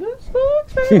to read those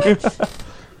books very much.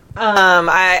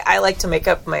 I like to make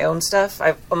up my own stuff.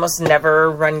 I've almost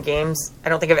never run games. I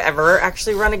don't think I've ever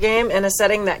actually run a game in a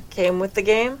setting that came with the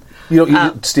game.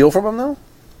 You steal from them, though?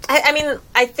 I mean,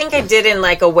 I think I did in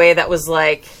like a way that was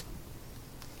like,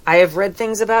 I have read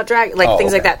things about drag, like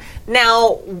things like that.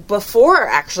 Now, before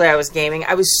actually I was gaming,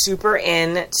 I was super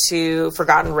into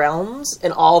Forgotten Realms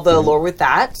and all the lore with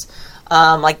that.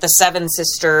 Like the Seven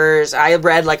Sisters, I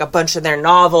read like a bunch of their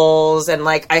novels, and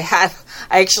like I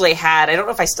actually had, I don't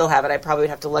know if I still have it, I probably would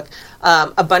have to look,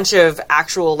 a bunch of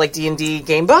actual like D&D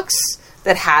game books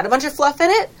that had a bunch of fluff in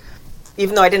it,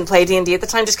 even though I didn't play D&D at the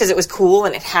time, just because it was cool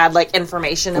and it had like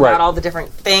information about all the different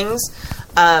things.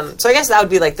 So I guess that would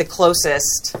be like the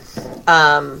closest.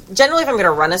 Generally, if I'm going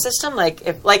to run a system, like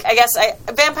if like I guess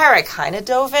Vampire I kind of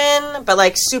dove in, but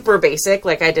like super basic.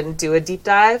 Like I didn't do a deep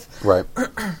dive. Right.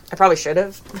 I probably should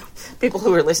have. People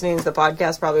who are listening to the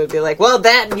podcast probably would be like, "Well,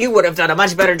 that you would have done a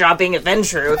much better job being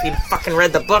Adventure if you fucking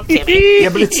read the book, Timmy." Yeah,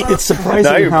 but it's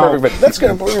surprising No, you're how... perfect. But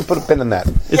we're going to put a pin in that.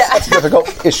 That's a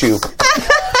difficult issue.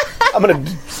 I'm going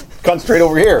to concentrate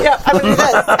over here. Yeah, I'm going to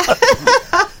do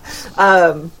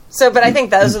this. So, but I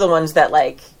think those are the ones that,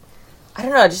 like, I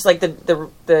don't know, just like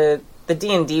the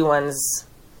D&D ones.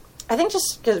 I think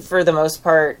just 'cause for the most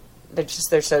part, they're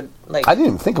so like. I didn't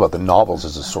even think about the novels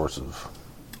as a source of.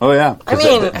 Oh, yeah. I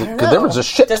mean, I don't know. There was a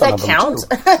shit Does ton that of them, count?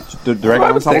 too.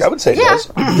 I would say it does.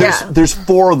 Yeah. There's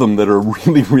 4 of them that are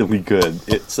really, really good.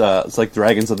 It's like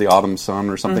Dragons of the Autumn Sun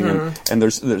or something, and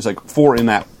there's like 4 in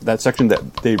that section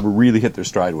that they really hit their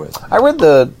stride with. I read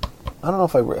the. I don't know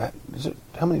if I read.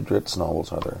 How many Dritz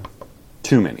novels are there?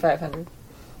 Too many. 500.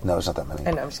 No, there's not that many.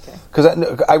 I know, I'm just kidding. Because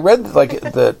I read like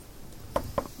the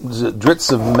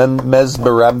Dritz of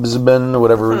Mesberazbin or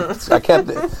whatever. I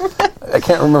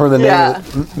can't remember the name. Yeah. Of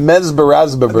it.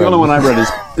 Mesberazbin. The only one I read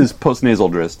is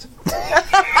Postnasal Drist.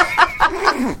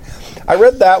 I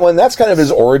read that one. That's kind of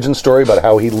his origin story about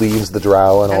how he leaves the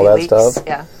Drow and all that stuff.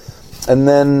 Yeah. And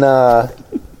then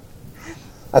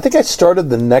I think I started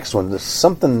the next one. The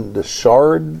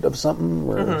Shard of something.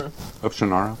 Or, Of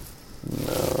Shannara?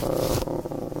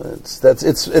 No,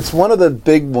 it's one of the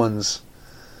big ones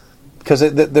because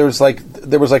there was like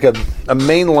a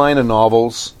main line of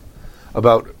novels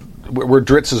about where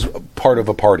Dritz is part of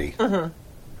a party, and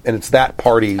it's that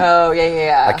party. Oh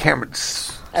yeah. I can't remember.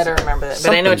 I don't remember that,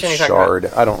 but I know what you're talking Shard.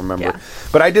 about. I don't remember, Yeah.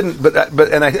 but I didn't. But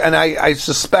I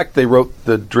suspect they wrote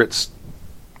the Dritz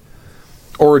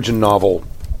origin novel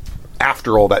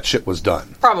after all that shit was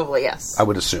done. Probably yes. I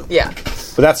would assume. Yeah.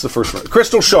 But that's the first one.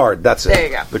 Crystal Shard. That's it. There you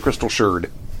go. The Crystal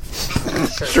Shard.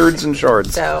 Shards and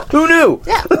shards. So who knew?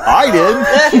 Yeah. I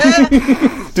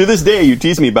did. To this day, you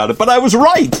tease me about it, but I was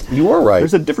right. You were right.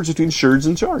 There's a difference between shards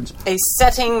and shards. A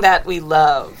setting that we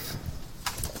love.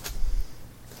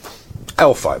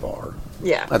 L5R.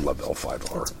 Yeah. I love L5R.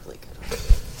 That's really good.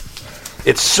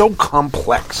 It's so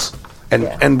complex and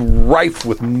Yeah. and rife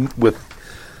with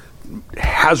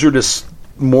hazardous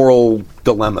moral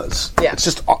dilemmas. Yeah. It's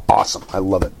just awesome. I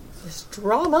love it. This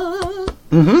drama.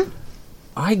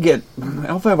 I get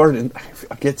L5R.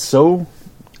 I get so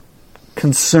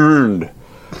concerned.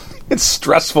 It's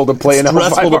stressful to play an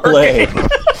Stressful L5R. to play.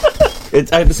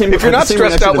 I have the same. If you're not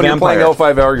stressed out when you're playing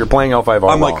L5R, you're playing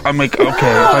L5R. I'm like, okay. If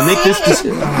I make this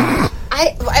decision,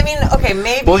 I mean, okay,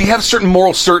 maybe. well, you have certain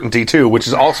moral certainty too, which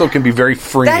is also can be very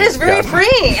freeing. That is very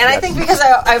freeing, and I think because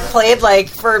I've played, like,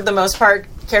 for the most part,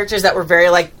 characters that were very,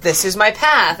 like, this is my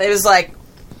path. It was like,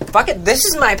 fuck it, this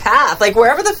is my path. Like,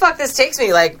 wherever the fuck this takes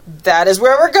me, like, that is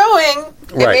where we're going.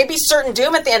 It Right. may be certain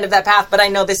doom at the end of that path, but I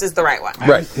know this is the right one.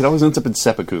 Right. it always ends up in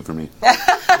seppuku for me.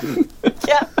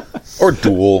 Yeah. Or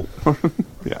Duel.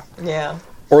 Yeah. Yeah.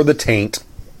 Or The Taint.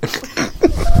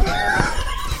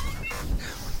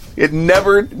 It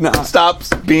never stops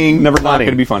being Never not funny.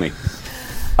 going to be funny.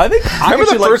 I think. Remember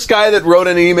the first guy that wrote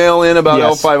an email in about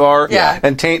Yes. L5R? Yeah.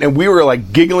 And Taint, and we were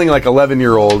like giggling like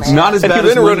 11-year-olds. Not as and bad he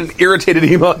as then wrote when- an irritated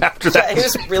email after He that.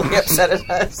 was really upset at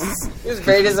us. He was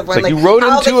very disappointed. Like, you wrote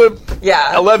how into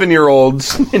yeah.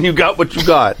 11-year-olds, and you got what you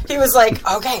got. He was like,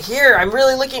 okay, here, I'm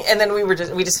really looking, and then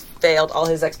we just failed all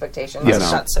his expectations. I It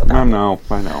know. got so bad. I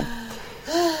know.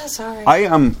 Sorry.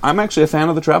 I'm actually a fan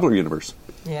of the Traveler universe.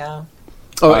 Yeah.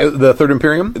 Oh, the Third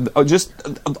Imperium? Just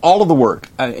all of the work,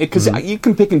 because you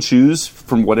can pick and choose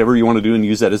from whatever you want to do and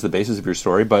use that as the basis of your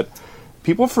story, but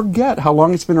people forget how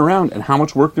long it's been around and how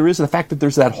much work there is, and the fact that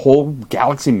there's that whole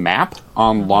galaxy map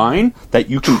online that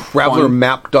you can find.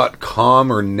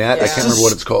 Travelermap.com or net. I Yeah. can't remember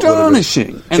what it's called.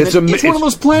 Astonishing. And It's each one of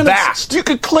those planets, vast. you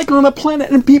could click on a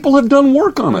planet and people have done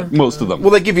work on it, most of them.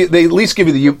 Well, they at least give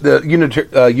you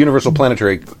the universal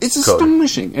planetary It's code.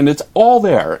 astonishing, and it's all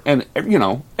there. And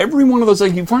every one of those,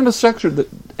 like, you find a section that.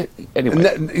 Anyway, And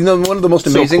that, one of the most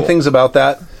amazing cool. things about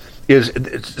that is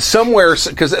it's somewhere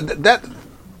because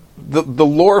the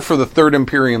lore for the Third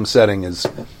Imperium setting is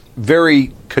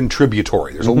very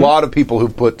contributory. There's a lot of people who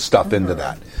put stuff into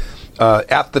that.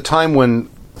 At the time when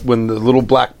the little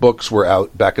black books were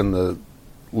out back in the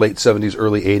late 70s,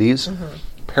 early 80s,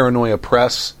 Paranoia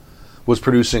Press was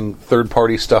producing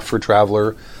third-party stuff for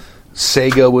Traveller.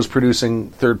 Sega was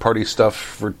producing third-party stuff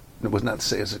for... It was not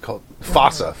Sega, is it called?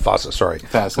 FASA, sorry.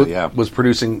 FASA, yeah. Was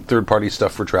producing third-party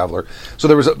stuff for Traveller. So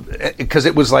there was a... Because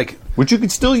it was like... Which you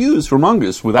could still use for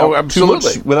Mongoose without too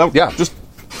much... Without just...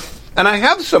 And I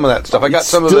have some of that stuff. I got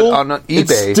some of it on eBay.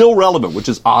 It's still relevant, which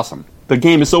is awesome. The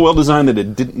game is so well designed that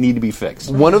it didn't need to be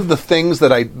fixed. One of the things that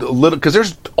because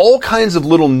there's all kinds of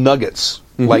little nuggets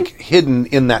like hidden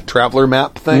in that Traveller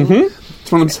map thing.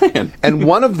 That's what I'm saying. And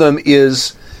one of them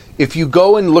is if you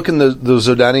go and look in the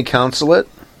Zodani Consulate,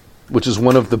 which is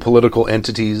one of the political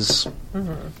entities,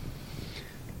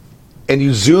 and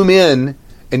you zoom in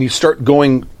and you start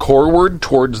going coreward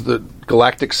towards the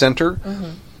galactic center.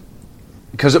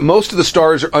 Because most of the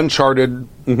stars are uncharted.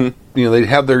 You know, they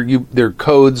have their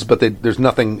codes, but there's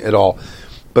nothing at all.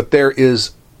 But there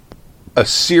is a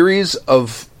series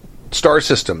of star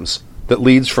systems that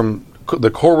leads from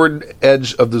the coreward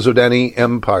edge of the Zodani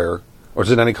Empire, or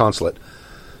Zodani Consulate,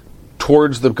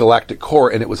 towards the galactic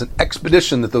core, and it was an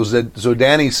expedition that those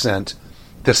Zodani sent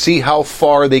to see how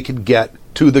far they could get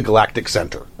to the galactic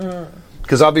center.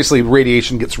 Because obviously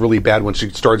radiation gets really bad when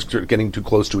it starts getting too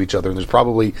close to each other, and there's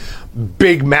probably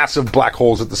big, massive black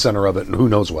holes at the center of it, and who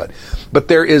knows what. But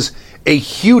there is a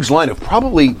huge line of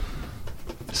probably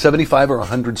 75 or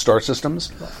 100 star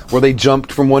systems where they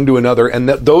jumped from one to another, and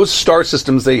those star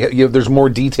systems, there's more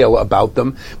detail about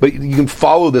them, but you can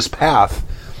follow this path.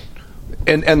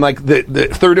 And like the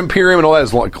Third Imperium and all that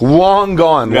is long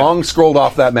gone, long scrolled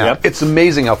off that map. Yep. It's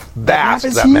amazing how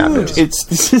vast that map is.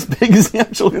 It's as big as the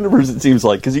actual universe, it seems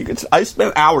like. Because I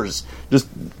spent hours just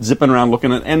zipping around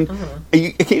looking at, and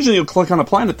occasionally you'll click on a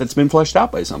planet that's been fleshed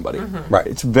out by somebody. Right.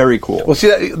 It's very cool. Well,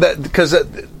 see that because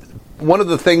one of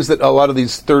the things that a lot of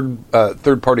these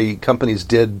third party companies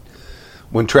did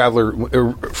when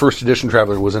Traveller, First Edition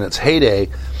Traveller was in its heyday,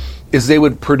 is they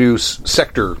would produce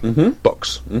sector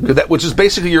books, which is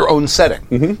basically your own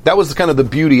setting. That was kind of the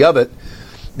beauty of it.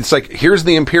 It's like, here's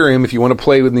the Imperium if you want to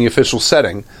play within the official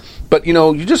setting, but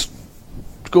you just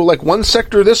go like one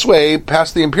sector this way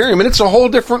past the Imperium, and it's a whole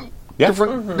different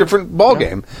ball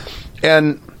game.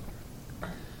 And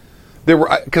there were,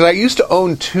 because I used to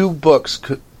own two books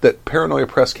that Paranoia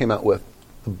Press came out with,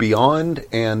 Beyond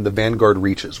and the Vanguard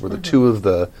Reaches, were the two of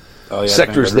the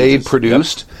sectors they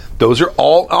produced. Yep. Those are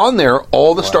all on there.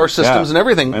 All the star systems and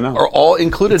everything are all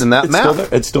included in that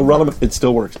map. It's still relevant. It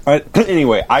still works.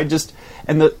 Anyway,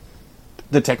 and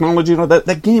the technology,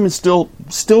 that game is still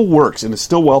works, and it's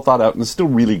still well thought out, and it's still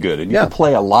really good. And you can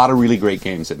play a lot of really great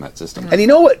games in that system. And you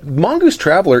know what? Mongoose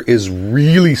Traveller is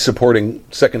really supporting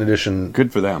second edition.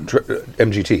 Good for them.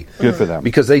 MGT. Good for them.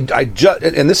 Because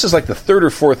and this is like the third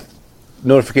or fourth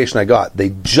notification I got. They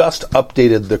just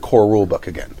updated the core rulebook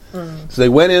again. So they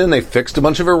went in and they fixed a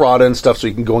bunch of errata and stuff, so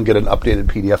you can go and get an updated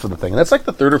PDF of the thing. And that's like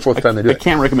the third or fourth time they do it. I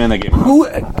can't recommend that game.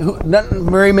 Not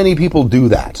very many people do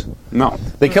that. No.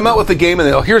 They come out with the game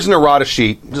and here's an errata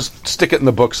sheet. Just stick it in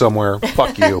the book somewhere.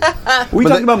 Fuck you. We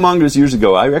talked about Mongoose years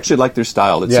ago. I actually like their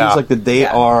style. It seems like that they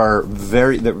are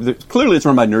very... clearly it's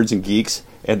run by nerds and geeks,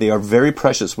 and they are very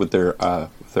precious with their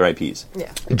IPs.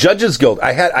 Yeah. Judges Guild.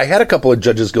 I had a couple of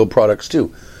Judges Guild products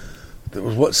too. There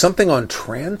was something on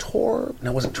Trantor.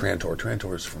 No, it wasn't Trantor.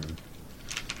 Trantor's from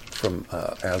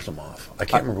Asimov. I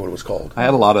can't remember what it was called. I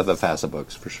had a lot of the FASA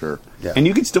books for sure. Yeah. And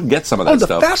you can still get some of that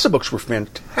stuff. The FASA books were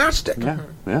fantastic.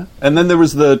 Yeah. And then there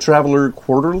was the Traveller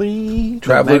Quarterly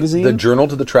magazine, the Journal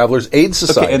to the Traveller's Aid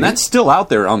Society, and that's still out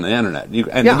there on the internet.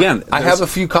 Again, I have a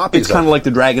few copies. It's kind of like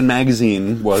the Dragon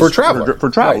magazine was for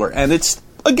Traveller. Right. And it's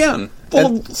again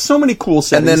full of so many cool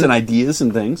settings and ideas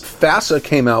and things. FASA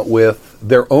came out with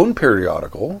their own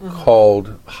periodical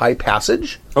called High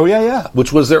Passage. Oh yeah.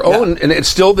 Which was their own, and it's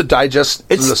still the digest.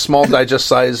 It's a small digest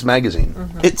size magazine.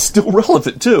 It's still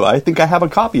relevant too. I think I have a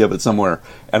copy of it somewhere,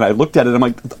 and I looked at it. I'm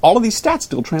like, all of these stats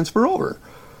still transfer over.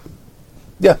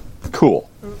 Yeah, cool.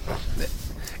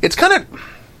 It's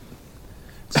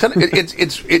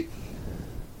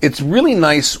really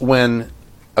nice when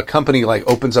a company like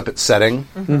opens up its setting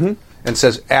and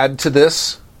says add to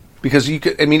this, because you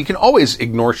can always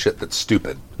ignore shit that's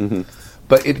stupid,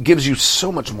 but it gives you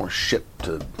so much more shit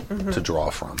to draw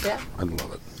from. I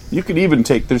love it. You could even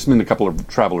take, there's been a couple of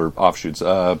Traveller offshoots.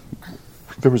 There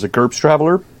was a GURPS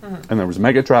Traveller, and there was a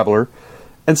Mega Traveller,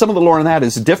 And some of the lore in that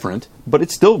is different, but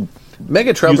it's still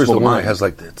Mega Traveler's useful the to one that mine. has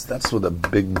like that's with a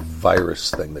big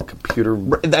virus thing, the computer.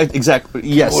 Exactly.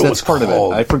 Yes, What that's was part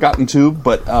called? of it. I've forgotten too,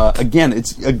 but again,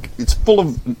 it's full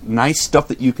of nice stuff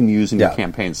that you can use in your Yeah.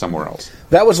 campaign somewhere else.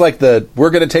 That was like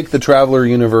we're going to take the Traveler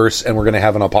universe and we're going to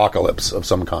have an apocalypse of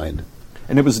some kind.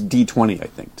 And it was D20, I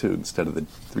think, too, instead of the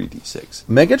 3D6.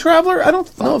 Mega Traveler? I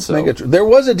don't know if so. there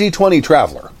was a D20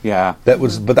 Traveler. Yeah, That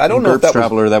was, but I don't know if GURPS that was.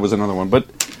 Traveler. That was another one, but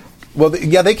Well,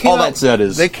 they came All out. that said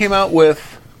is- they came out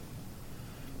with.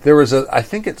 There was I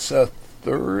think it's a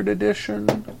 3rd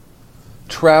edition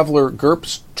Traveler,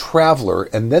 GURPS Traveler,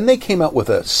 and then they came out with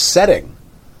a setting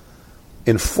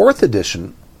in 4th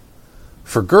edition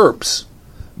for GURPS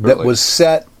that Really? was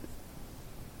set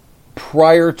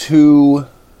prior to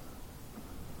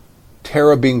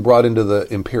Terra being brought into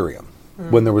the Imperium,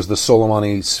 when there was the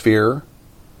Soleimani sphere.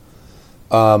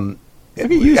 Actually,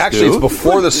 it's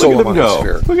before the Look at him Soleimani go.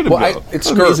 sphere. Look at him Well, go. it's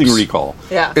Amazing GURPS. recall.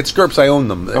 Yeah. It's GURPS. I own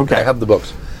them. Okay. I have the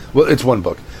books. Well, it's one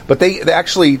book, but they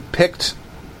actually picked.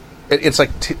 It's like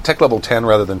tech level 10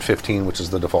 rather than 15, which is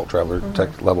the default Traveler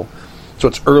tech level. So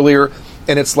it's earlier,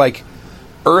 and it's like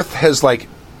Earth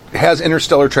has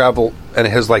interstellar travel and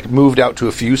it has like moved out to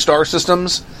a few star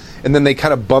systems, and then they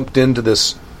kind of bumped into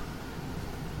this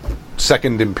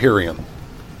second Imperium,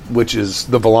 which is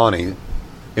the Volani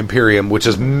Imperium, which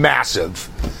is massive,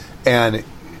 and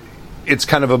it's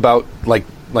kind of about like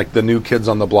the new kids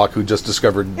on the block who just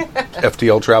discovered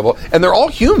FTL travel, and they're all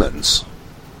humans.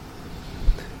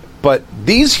 But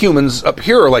these humans up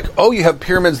here are like, oh, you have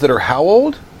pyramids that are how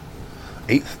old?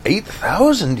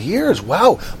 8,000 years.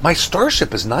 Wow, my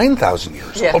starship is 9,000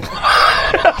 years Yeah. old.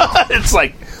 It's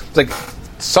like,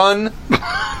 son,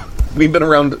 we've been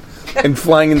around and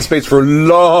flying in space for a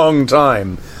long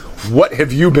time. What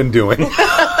have you been doing?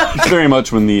 It's very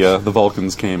much when the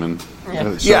Vulcans came and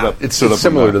showed up. It's showed up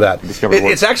similar when, to that. discovered the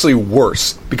world. It's actually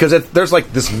worse because there's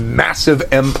like this massive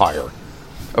empire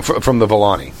from the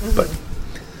Volani. But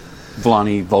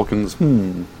Volani, Vulcans.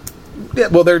 yeah,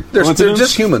 well, they're Coincidence?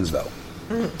 just humans though.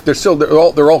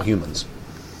 They're all humans.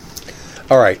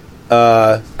 All right.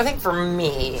 I think for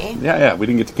me, Yeah, we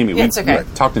didn't get to Kimmy. Yeah, it's okay.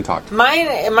 We talked and talked.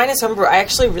 mine is homebrew. I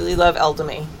actually really love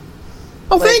Eldamy.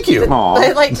 Oh, thank you. Aw.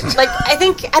 Like I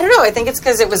don't know. I think it's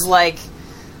because it was like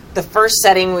the first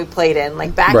setting we played in,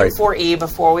 like back Right. in 4E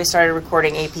before we started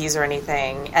recording APs or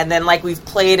anything, and then like we've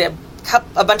played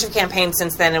a bunch of campaigns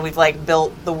since then, and we've like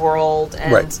built the world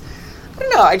and. Right. I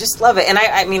don't know. I just love it, and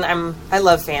I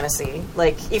love fantasy.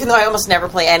 Like, even though I almost never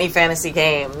play any fantasy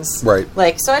games, Right.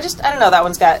 Like, so I don't know. That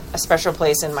one's got a special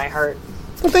place in my heart.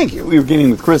 Well, thank you. We were gaming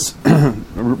with Chris.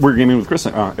 We're gaming with Chris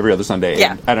every other Sunday.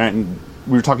 Yeah. And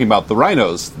we were talking about the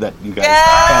rhinos that you guys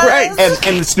Yes! have. Right.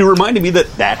 And Stu reminded me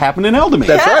that happened in Eldamy.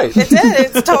 That's Yeah, right. It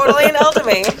did. It's totally an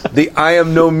Eldamy. The I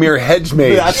am no mere hedge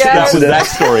mage. Yes. That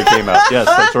story came out. Yes,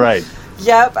 that's right.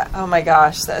 Yep. Oh my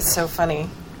gosh, that's so funny.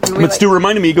 And we, But Stu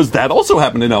reminded me, he goes, that also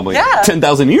happened in Eldamy. Yeah.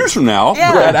 10,000 years from now,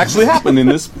 Yeah. that actually happened in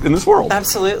this world.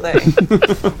 absolutely.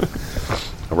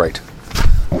 All right.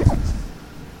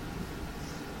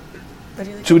 What do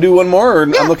you think? Should we do one more? Or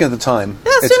Yeah. I'm looking at the time.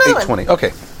 Yeah, let's it's do another one. 8:20.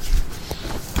 Okay.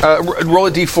 Roll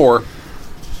a D4.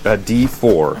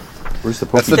 D4. Where's the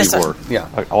That's Pokey the D4? one. Yeah.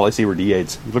 All I see were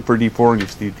D8s. You look for a D4 and you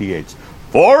see D8s.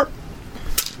 4.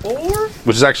 4,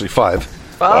 Which is actually 5.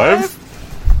 5.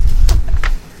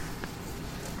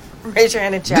 Raise your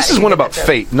hand in chat. This is You one get about that joke.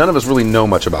 fate. None of us really know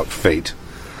much about fate.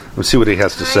 Let's see what he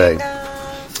has to say. Kind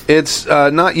of. It's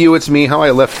not you, it's me, how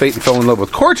I left fate and fell in love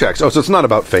with Cortex. Oh, so it's not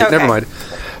about fate. Okay. Never mind.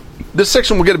 This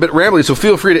section will get a bit rambly, so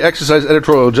feel free to exercise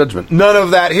editorial judgment. None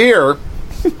of that here.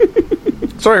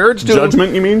 So I heard Stu...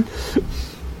 Judgment, you mean?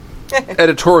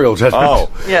 Editorial judgment. Oh.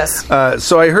 Yes.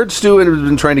 So I heard Stu had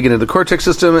been trying to get into the Cortex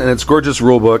system and its gorgeous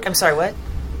rulebook. I'm sorry, what?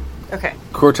 Okay.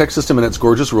 Cortex system and its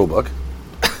gorgeous rulebook.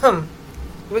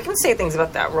 We can say things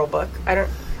about that rule book. I don't...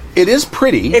 It is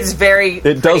pretty. It's very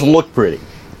It does pretty. look pretty.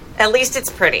 At least it's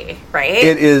pretty, right?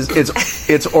 It is.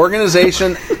 It's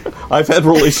organization. I've had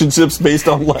relationships based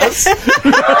on less.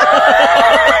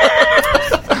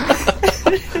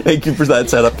 Thank you for that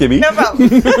setup, Kimmy. No problem.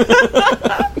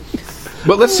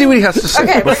 But let's see what he has to say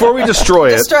Okay. before we destroy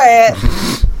it. Destroy it.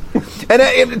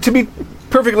 And to be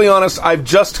perfectly honest, I've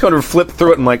just kind of flipped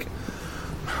through it and like,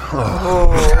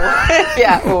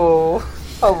 Yeah. Oh.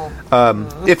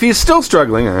 if he's still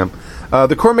struggling, I am.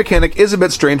 The core mechanic is a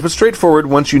bit strange, but straightforward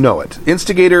once you know it.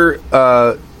 Instigator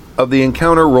of the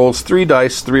encounter rolls 3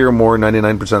 dice, 3 or more,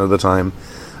 99% of the time,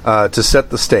 to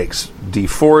set the stakes.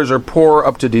 D4s are poor,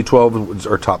 up to D12s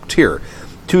are top tier.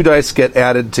 2 dice get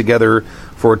added together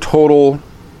for a total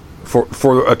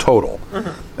for a total.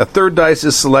 A third dice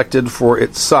is selected for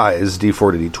its size,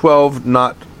 d4 to d12,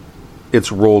 not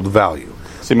its rolled value.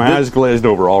 See, my eyes glazed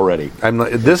over already.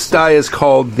 This die is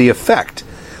called the effect.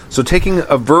 So taking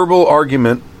a verbal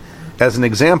argument as an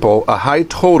example, a high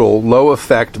total, low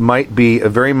effect might be a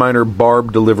very minor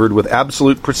barb delivered with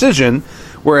absolute precision,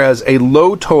 whereas a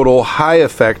low total, high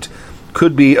effect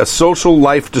could be a social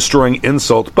life-destroying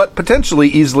insult, but potentially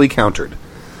easily countered.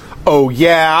 Oh,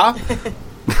 yeah?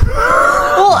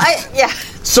 Well,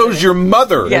 So's your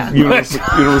mother. Yeah.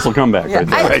 Universal comeback. Yeah. Right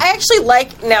there. I actually like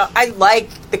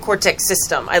the Cortex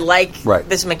system. I like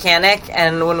this mechanic,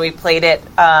 and when we played it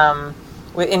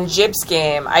in Jib's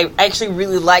game, I actually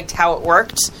really liked how it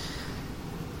worked.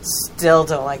 Still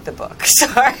don't like the book.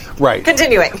 Sorry. Right.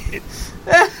 Continuing.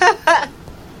 But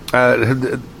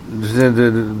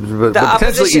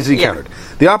potentially easily countered.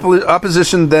 The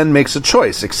opposition then makes a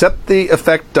choice: accept the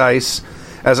effect dice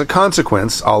as a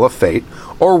consequence, a la Fate,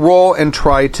 or roll and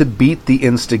try to beat the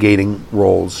instigating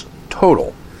roll's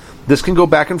total. This can go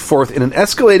back and forth in an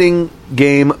escalating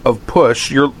game of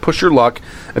push your luck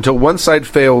until one side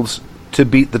fails to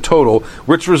beat the total,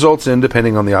 which results in,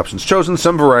 depending on the options chosen,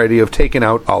 some variety of taken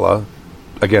out a la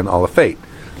Fate.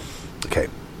 Okay.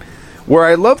 Where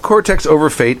I love Cortex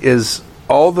over Fate is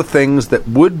all the things that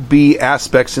would be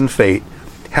aspects in Fate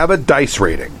have a dice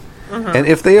rating. And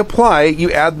if they apply,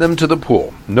 you add them to the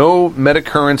pool. No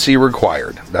metacurrency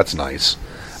required. That's nice.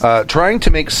 Trying to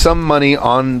make some money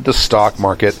on the stock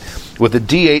market with a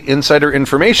D8 insider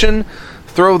information,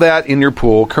 throw that in your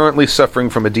pool. Currently suffering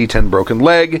from a D10 broken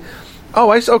leg.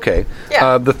 Oh, okay.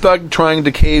 Yeah. The thug trying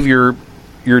to cave your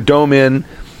dome in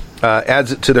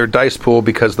adds it to their dice pool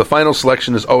because the final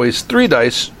selection is always 3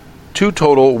 dice, 2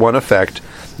 total, 1 effect.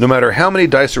 No matter how many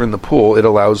dice are in the pool, it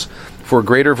allows for a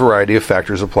greater variety of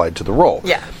factors applied to the roll.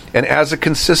 Yeah. And as a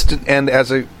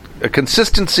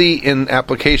consistency in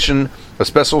application of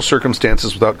special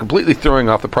circumstances without completely throwing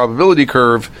off the probability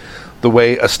curve the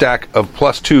way a stack of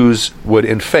 +2s would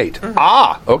in Fate.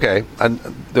 Okay.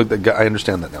 I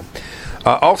understand that now.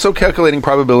 Also calculating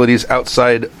probabilities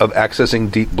outside of accessing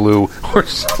Deep Blue or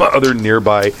some other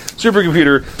nearby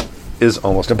supercomputer is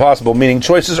almost impossible, meaning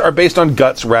choices are based on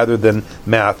guts rather than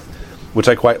math, which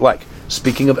I quite like.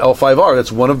 Speaking of L5R,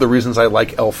 that's one of the reasons I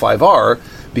like L5R,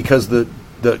 because the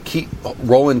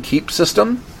roll and keep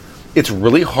system, it's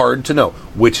really hard to know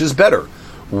which is better.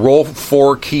 Roll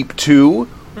 4, keep 2,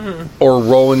 or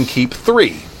roll and keep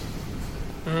 3.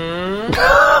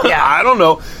 Yeah. I don't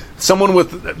know. Someone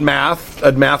with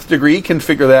a math degree can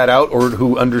figure that out, or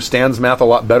who understands math a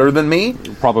lot better than me.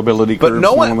 Probability curves.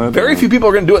 But very few people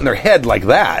are going to do it in their head like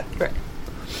that.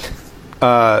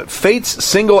 Right. Fate's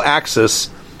single axis,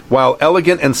 while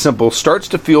elegant and simple, starts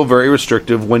to feel very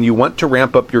restrictive when you want to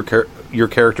ramp up your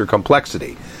character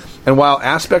complexity. And while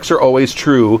aspects are always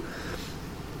true,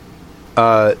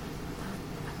 the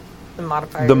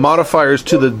modifiers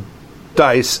to the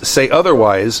dice say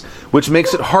otherwise, which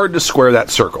makes it hard to square that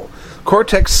circle.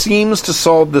 Cortex seems to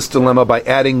solve this dilemma by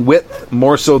adding width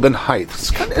more so than height.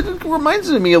 It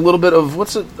reminds me a little bit of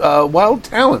Wild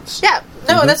Talents. Yeah.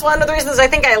 No, that's one of the reasons I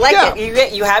think I like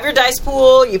it. You have your dice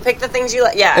pool, you pick the things you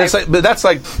like. Yeah. But that's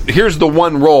like, here's the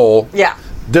one roll. Yeah.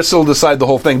 This will decide the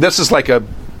whole thing. This is like a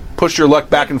push your luck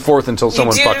back and forth until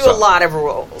someone fucks up. You do a lot of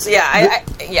rolls. Yeah.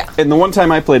 And the one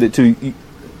time I played it too,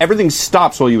 everything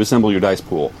stops while you assemble your dice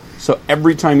pool. So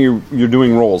every time you're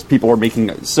doing rolls, people are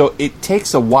making... So it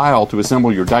takes a while to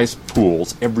assemble your dice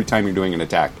pools every time you're doing an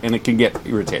attack, and it can get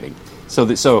irritating. So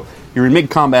you're in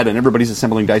mid-combat, and everybody's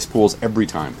assembling dice pools every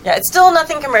time. Yeah, it's still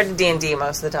nothing compared to D&D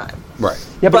most of the time. Right.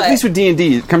 Yeah, but at least with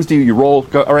D&D, it comes to you roll,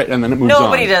 go, all right, and then it moves on.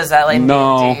 Nobody does that like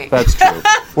No, D&D. that's true.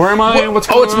 Where am I? What's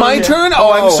going on? It's my turn?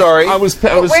 Oh, I'm sorry. I was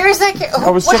Where is that? I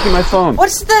was checking my phone.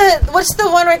 What's the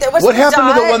one right there? What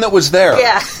happened to the one that was there?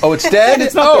 Yeah. Oh, it's dead?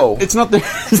 It's not their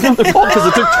fault because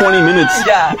it took 20 minutes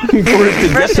for it to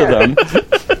get to them.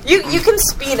 You can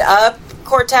speed up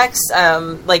Cortex,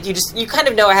 you kind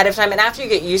of know ahead of time, and after you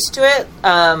get used to it,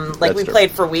 we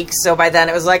played for weeks, so by then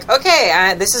it was like,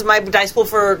 okay, this is my dice pool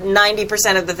for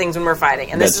 90% of the things when we're fighting,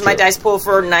 and this is my dice pool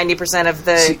for 90% of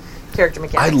the character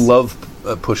mechanics. I love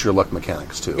push your luck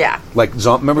mechanics too. Yeah. Like,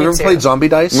 remember you ever played Zombie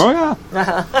Dice? Oh yeah.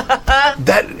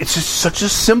 It's just such a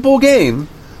simple game,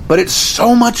 but it's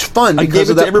so much fun I because gave it of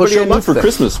to that everybody push your I knew luck for thing.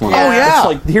 Christmas one. Oh yeah. It's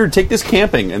like, here, take this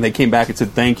camping, and they came back and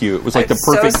said thank you. It was like the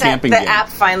perfect camping game. The app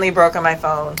finally broke on my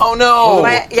phone. Oh no!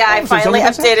 I finally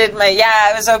updated my.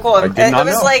 Yeah, it was so cool. It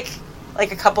was like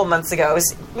a couple months ago. It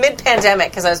was mid-pandemic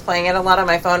because I was playing it a lot on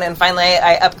my phone, and finally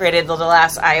I upgraded to the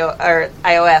last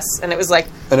iOS, and it was like.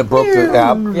 And it broke the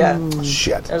app. Yeah.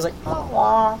 Shit. I was like,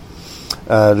 oh.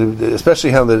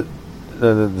 Especially how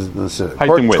Height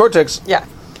and width. Cortex, Yeah.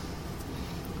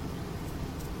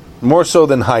 more so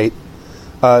than height,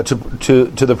 to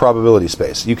the probability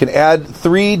space. You can add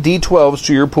 3 d12s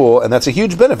to your pool, and that's a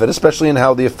huge benefit, especially in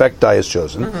how the effect die is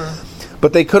chosen.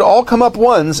 But they could all come up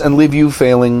ones and leave you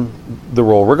failing the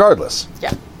roll regardless.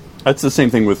 Yeah. That's the same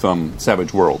thing with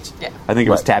Savage Worlds. Yeah. I think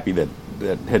it was Right. Tappy that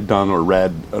had done or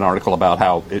read an article about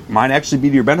how it might actually be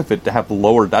to your benefit to have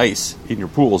lower dice in your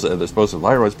pools as opposed to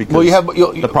higher ones because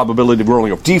the probability of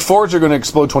rolling a D4s are going to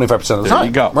explode 25% of the there time.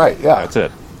 you go. Right, yeah. That's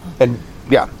it. And,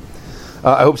 yeah.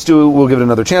 I hope Stu will give it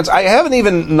another chance. I haven't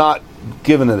even not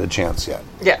given it a chance yet.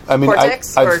 Yeah. I mean,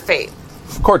 Cortex or Fate?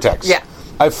 Cortex. Yeah.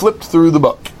 I flipped through the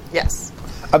book. Yes.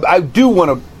 I do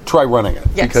want to try running it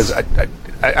Yes. because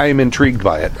I am intrigued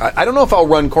by it. I don't know if I'll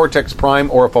run Cortex Prime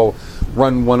or if I'll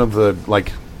run one of the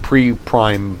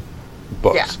pre-Prime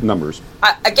books. Yeah. Numbers.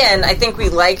 Again, I think we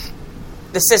like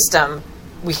the system.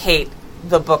 We hate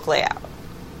the book layout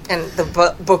and the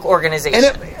book organization.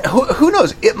 And who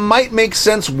knows? It might make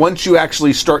sense once you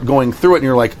actually start going through it, and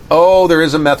you're like, "Oh, there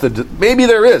is a method." Maybe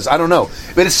there is. I don't know.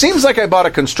 But it seems like I bought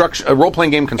a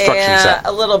role-playing game construction set.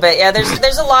 A little bit, yeah.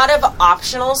 There's a lot of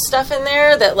optional stuff in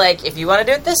there that, if you want to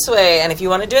do it this way, and if you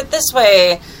want to do it this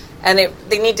way, and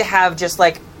they need to have just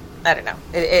I don't know.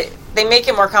 They make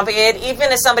it more complicated.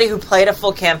 Even as somebody who played a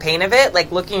full campaign of it,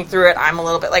 looking through it, I'm a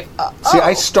little bit See,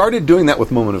 I started doing that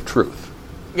with Moment of Truth.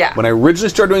 Yeah. When I originally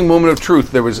started doing Moment of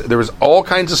Truth, there was all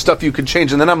kinds of stuff you could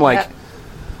change, and then I'm like, Yeah.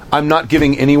 I'm not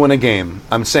giving anyone a game.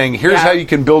 I'm saying, here's Yeah. how you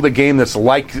can build a game that's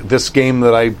like this game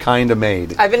that I kind of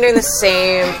made. I've been doing the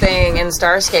same thing in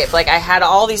Starscape. I had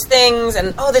all these things,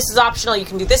 and this is optional. You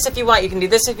can do this if you want. You can do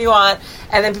this if you want.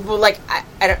 And then people were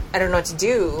I don't know what to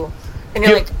do. And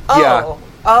you're Yeah.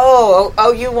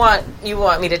 you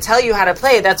want me to tell you how to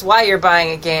play? That's why you're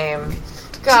buying a game.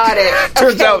 Got it.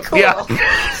 Turns Okay, out, cool. yeah.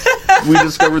 We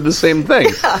discovered the same thing.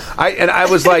 I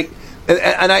was like,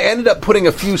 and I ended up putting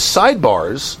a few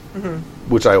sidebars,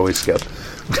 which I always skip.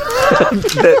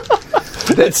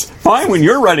 That's fine when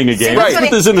you're writing a game. Right.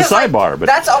 Put this in the Because, sidebar. But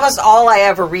that's almost all I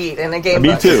ever read in a game. me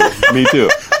book. too. Me too.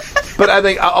 But I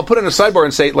think I'll put in a sidebar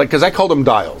and say, because I call them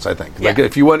dials, I think.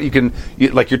 If you want, you can,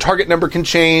 your target number can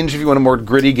change if you want a more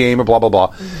gritty game or blah, blah,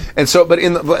 blah. And so, but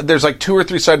there's 2 or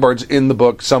 3 sidebars in the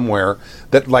book somewhere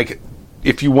that,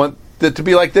 if you want it to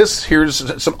be like this,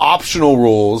 here's some optional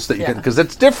rules that you can, because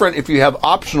it's different if you have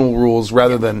optional rules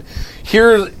rather than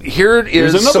here it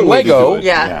is another some way to do Lego. it.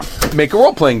 Yeah. Make a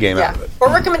role-playing game out Yeah. of it. Or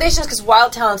recommendations, because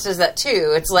Wild Talents does that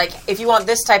too. It's if you want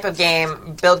this type of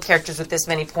game, build characters with this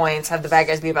many points, have the bad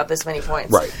guys be about this many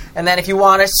points. Right. And then if you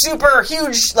want a super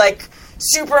huge,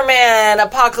 Superman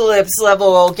apocalypse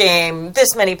level game,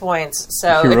 this many points.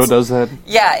 So Hero does that.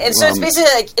 Yeah, and so it's basically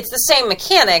it's the same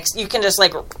mechanics. You can just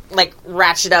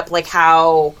ratchet up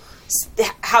how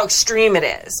extreme it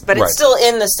is, but Right. it's still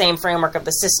in the same framework of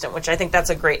the system, which I think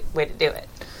that's a great way to do it.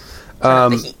 Turn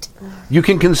up the heat. You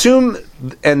can consume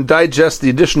and digest the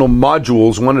additional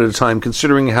modules one at a time,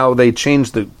 considering how they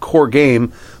change the core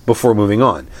game before moving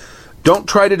on. Don't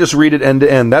try to just read it end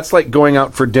to end. That's like going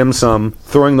out for dim sum,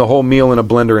 throwing the whole meal in a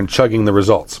blender and chugging the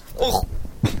results.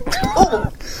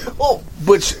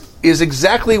 Which is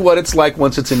exactly what it's like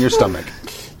once it's in your stomach.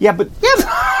 Yeah, but Yeah, but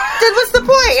then what's the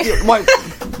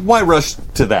point? why rush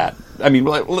to that? I mean,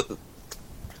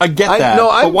 I get that.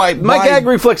 But why? My gag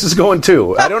reflex is going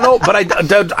too. I don't know, but I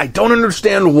don't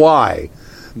understand why.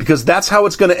 Because that's how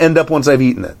it's going to end up once I've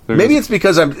eaten it. Maybe it's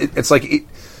because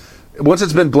once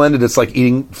it's been blended, it's like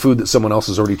eating food that someone else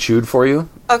has already chewed for you.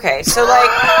 Okay, so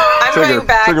I'm going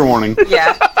back. Trigger warning.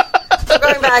 Yeah. So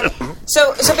going back.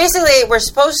 So basically, we're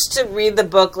supposed to read the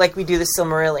book like we do the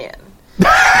Silmarillion.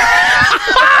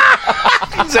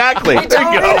 Exactly. We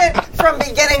don't read it from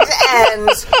beginning to end.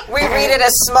 We read it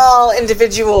as small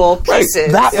individual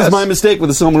pieces. That was my mistake with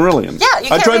the Silmarillion. Yeah, you I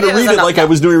can't tried read to it as read a it like novel. I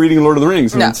was reading Lord of the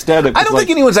Rings, and No. instead it was I don't think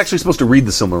anyone's actually supposed to read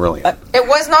the Silmarillion. It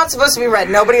was not supposed to be read.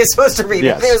 Nobody is supposed to read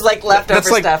Yes. it. It was leftover That's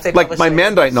stuff. They like published my it.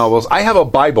 Mandite novels. I have a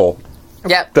Bible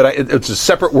Yep. that it's a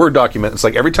separate Word document. It's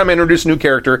like every time I introduce a new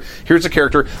character, here's a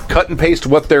character, cut and paste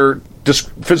what their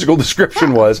physical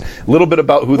description was, a little bit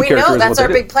about who the We character know is. that's and our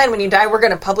what they big plan. When you die, we're going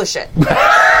to publish it.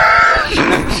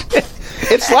 did.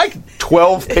 It's like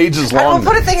 12 pages I will long.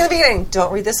 put a thing in the beginning.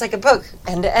 Don't read this like a book,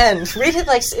 end to end. Read it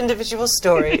like individual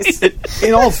stories.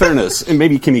 In all fairness, and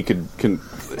maybe Kenny can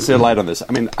shed light on this.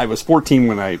 I mean, I was 14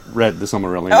 when I read the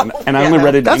Silmarillion, and I only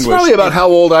read it in That's English. probably about how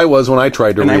old I was when I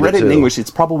tried to And read I read it in too. English.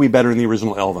 It's probably better than the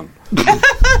original Elven.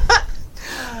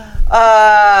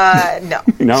 No.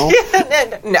 No?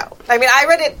 No. I mean, I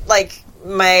read it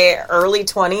my early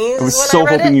 20s. I was so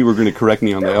hoping you were going to correct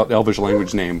me on the Elvish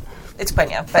language name. It's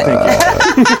Quenya,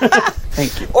 but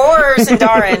Thank you. or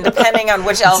Sindarin, depending on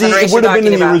which elven See, race it you're would have been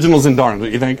talking in the about. original Zindarin,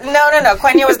 don't you think? No.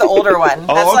 Quenya was the older one.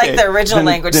 That's okay. like the original Then-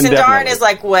 language. then Sindarin definitely. is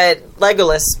like what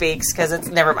Legolas speaks because it's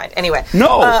never mind. Anyway,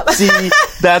 No. See,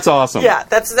 that's awesome. yeah,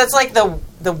 that's like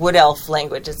the wood elf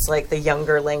language. It's like the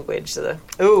younger language. And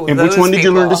And which one did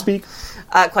you learn to speak?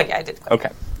 Quenya, I did. Okay.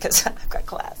 Because I've got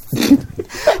class.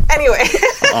 Anyway,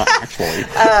 Actually.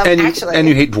 actually, and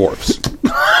you hate dwarfs.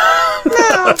 no,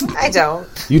 I don't.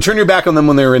 You turn your back on them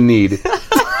when they're in need.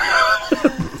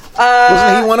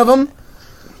 Wasn't he one of them?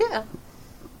 Yeah.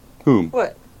 Whom?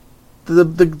 What? The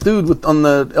dude on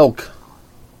the elk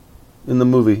in the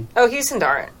movie. Oh, he's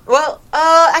Sindarin. Well,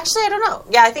 actually, I don't know.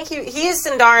 Yeah, I think he is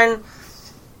Sindarin.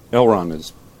 Elrond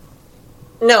is.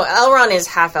 No, Elrond is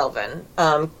half elven.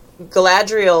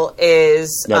 Galadriel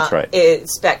is That's right.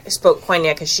 Spoke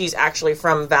Quenya because she's actually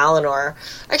from Valinor.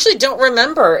 I actually don't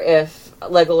remember if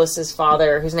Legolas's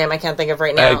father, whose name I can't think of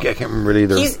right now, I can't remember it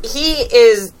either. he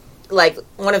is like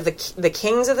one of the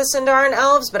kings of the Sindarin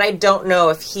elves, but I don't know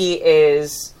if he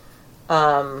is.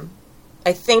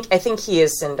 I think he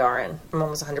is Sindarin. I'm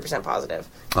almost 100% positive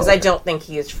because I don't think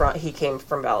he came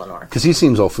from Valinor. Because he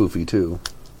seems all foofy too.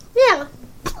 Yeah.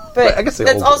 But I guess they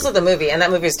that's all do. also the movie, and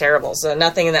that movie is terrible. So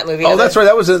nothing in that movie. Oh, that's right.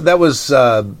 That was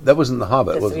in The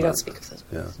Hobbit, We wasn't don't it? speak of this.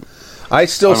 Yeah. I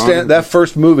still stand. That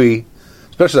first movie,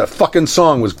 especially that fucking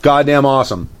song, was goddamn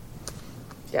awesome.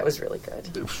 Yeah, it was really good.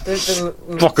 The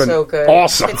Fucking so good.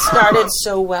 awesome. It started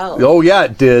so well. Oh yeah,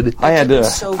 it did. I had to.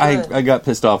 so good. I got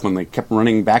pissed off when they kept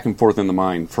running back and forth in the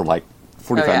mine for like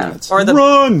 45 Oh, yeah. minutes. Or the-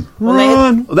 run! Well,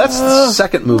 Well, that's the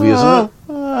second movie, isn't it?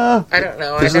 I don't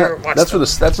know. I never watched That's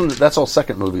them. that's all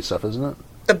second movie stuff, isn't it?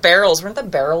 The barrels. Weren't the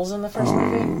barrels in the first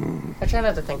movie? I try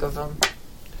not to think of them.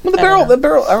 Well, the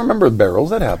barrel. I remember the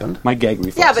barrels. That happened. My gag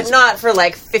reflex. Yeah, but not for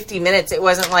like 50 minutes. It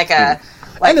wasn't like a...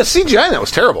 And the CGI in that was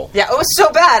terrible. Yeah, it was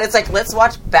so bad. It's like, let's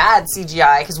watch bad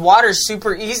CGI, because water's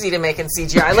super easy to make in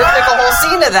CGI. Let's make a whole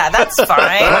scene of that. That's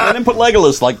fine. And then put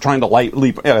Legolas like trying to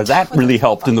leap. Yeah, that really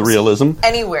helped in the realism.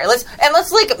 Anywhere. Let's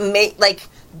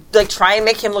try and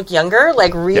make him look younger,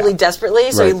 like really Yeah.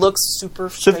 desperately, so he Right. looks super The,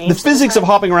 strange. the physics of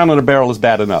hopping around in a barrel is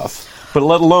bad enough, but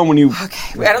let alone when you.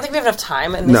 Okay, I don't think we have enough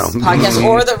time in this No.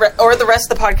 podcast or the rest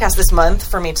of the podcast this month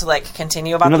for me to like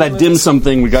continue about You know the that dim movies. sum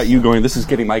thing we got you going. This is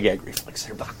getting my gag reflex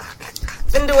here.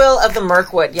 Vindouil of the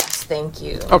Mirkwood. Yes, thank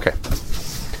you. Okay.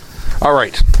 All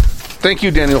right. Thank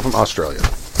you, Daniel from Australia.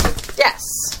 Yes.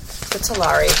 The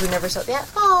Talari, who never saw that.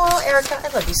 Oh, Erica, I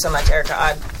love you so much, Erica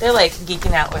Odd. They're like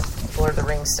geeking out with Lord of the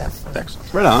Rings stuff.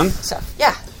 Excellent. Right on. So,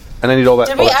 yeah. And I need all that.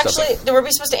 Did all we that stuff. actually, were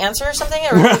we supposed to answer or something?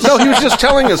 Or were we just No, he was just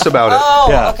telling us about it. Oh,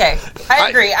 Yeah. okay. I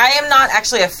agree. I am not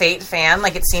actually a Fate fan.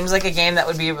 Like, it seems like a game that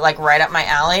would be like right up my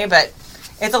alley, but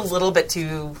it's a little bit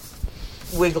too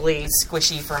wiggly,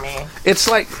 squishy for me. It's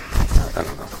like I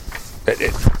don't know.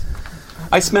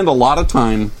 I spend a lot of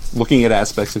time looking at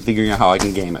aspects and figuring out how I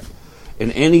can game it.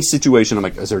 In any situation, I'm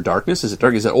like, is there darkness? Is it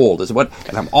dark? Is it old? Is it what?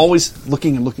 And I'm always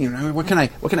looking and looking. What can I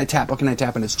tap? What can I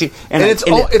tap? And it's cheap. And it's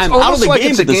I'm out of almost the like game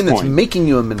it's a at this game that's point. making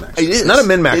you a min-maxer. It is. Not a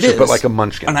min-maxer, It is. but like a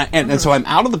munchkin. And so I'm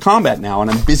out of the combat now,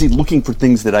 and I'm busy looking for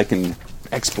things that I can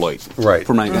exploit Right.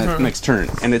 for my next turn.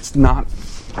 And it's not.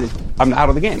 I'm out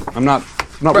of the game. I'm not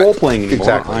Right. role playing anymore.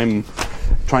 Exactly. I'm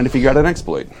trying to figure out an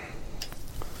exploit.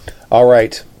 All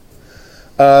right.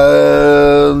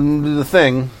 The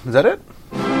thing. Is that it?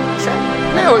 Sure.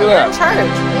 Yeah, look You're in at that. charge.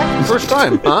 Yeah. First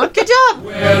time, huh? Good job.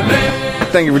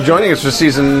 Thank you for joining us for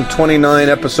season 29,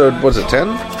 episode, what's it,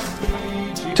 10?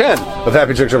 10 of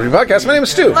Happy Chicks RPG Podcast. My name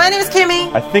is Stu. My name is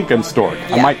Kimmy. I think I'm stored.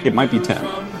 Yeah. It might be 10.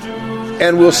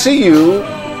 And we'll see you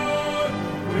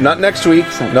not next week,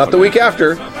 not the week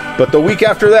after, but the week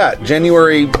after that,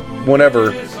 January,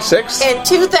 whatever, 6th? In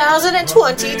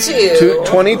 2022.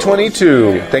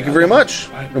 2022. Thank you very much.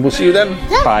 And we'll see you then.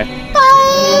 Bye.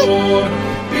 Bye.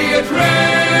 Be a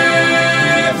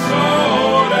dread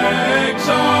sword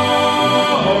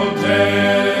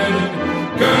exalted,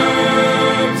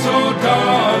 girds or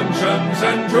dungeons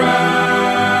and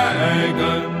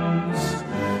dragons,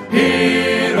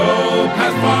 hero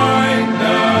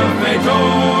pathfinder, fate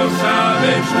or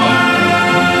savage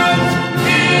lands,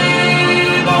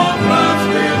 evil plots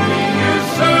will be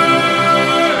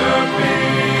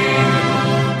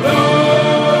usurping,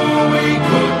 though we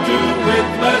could do with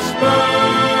less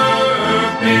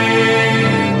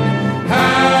burping.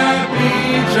 Happy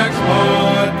Jack's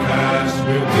podcast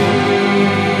will be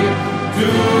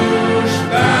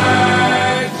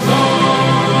douchebags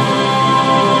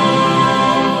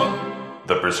all.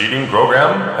 The preceding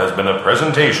program has been a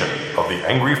presentation of the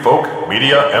Angry Folk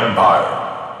Media Empire.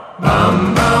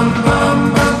 Bum, bum,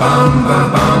 bum, bum, bum,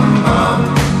 bum, bum.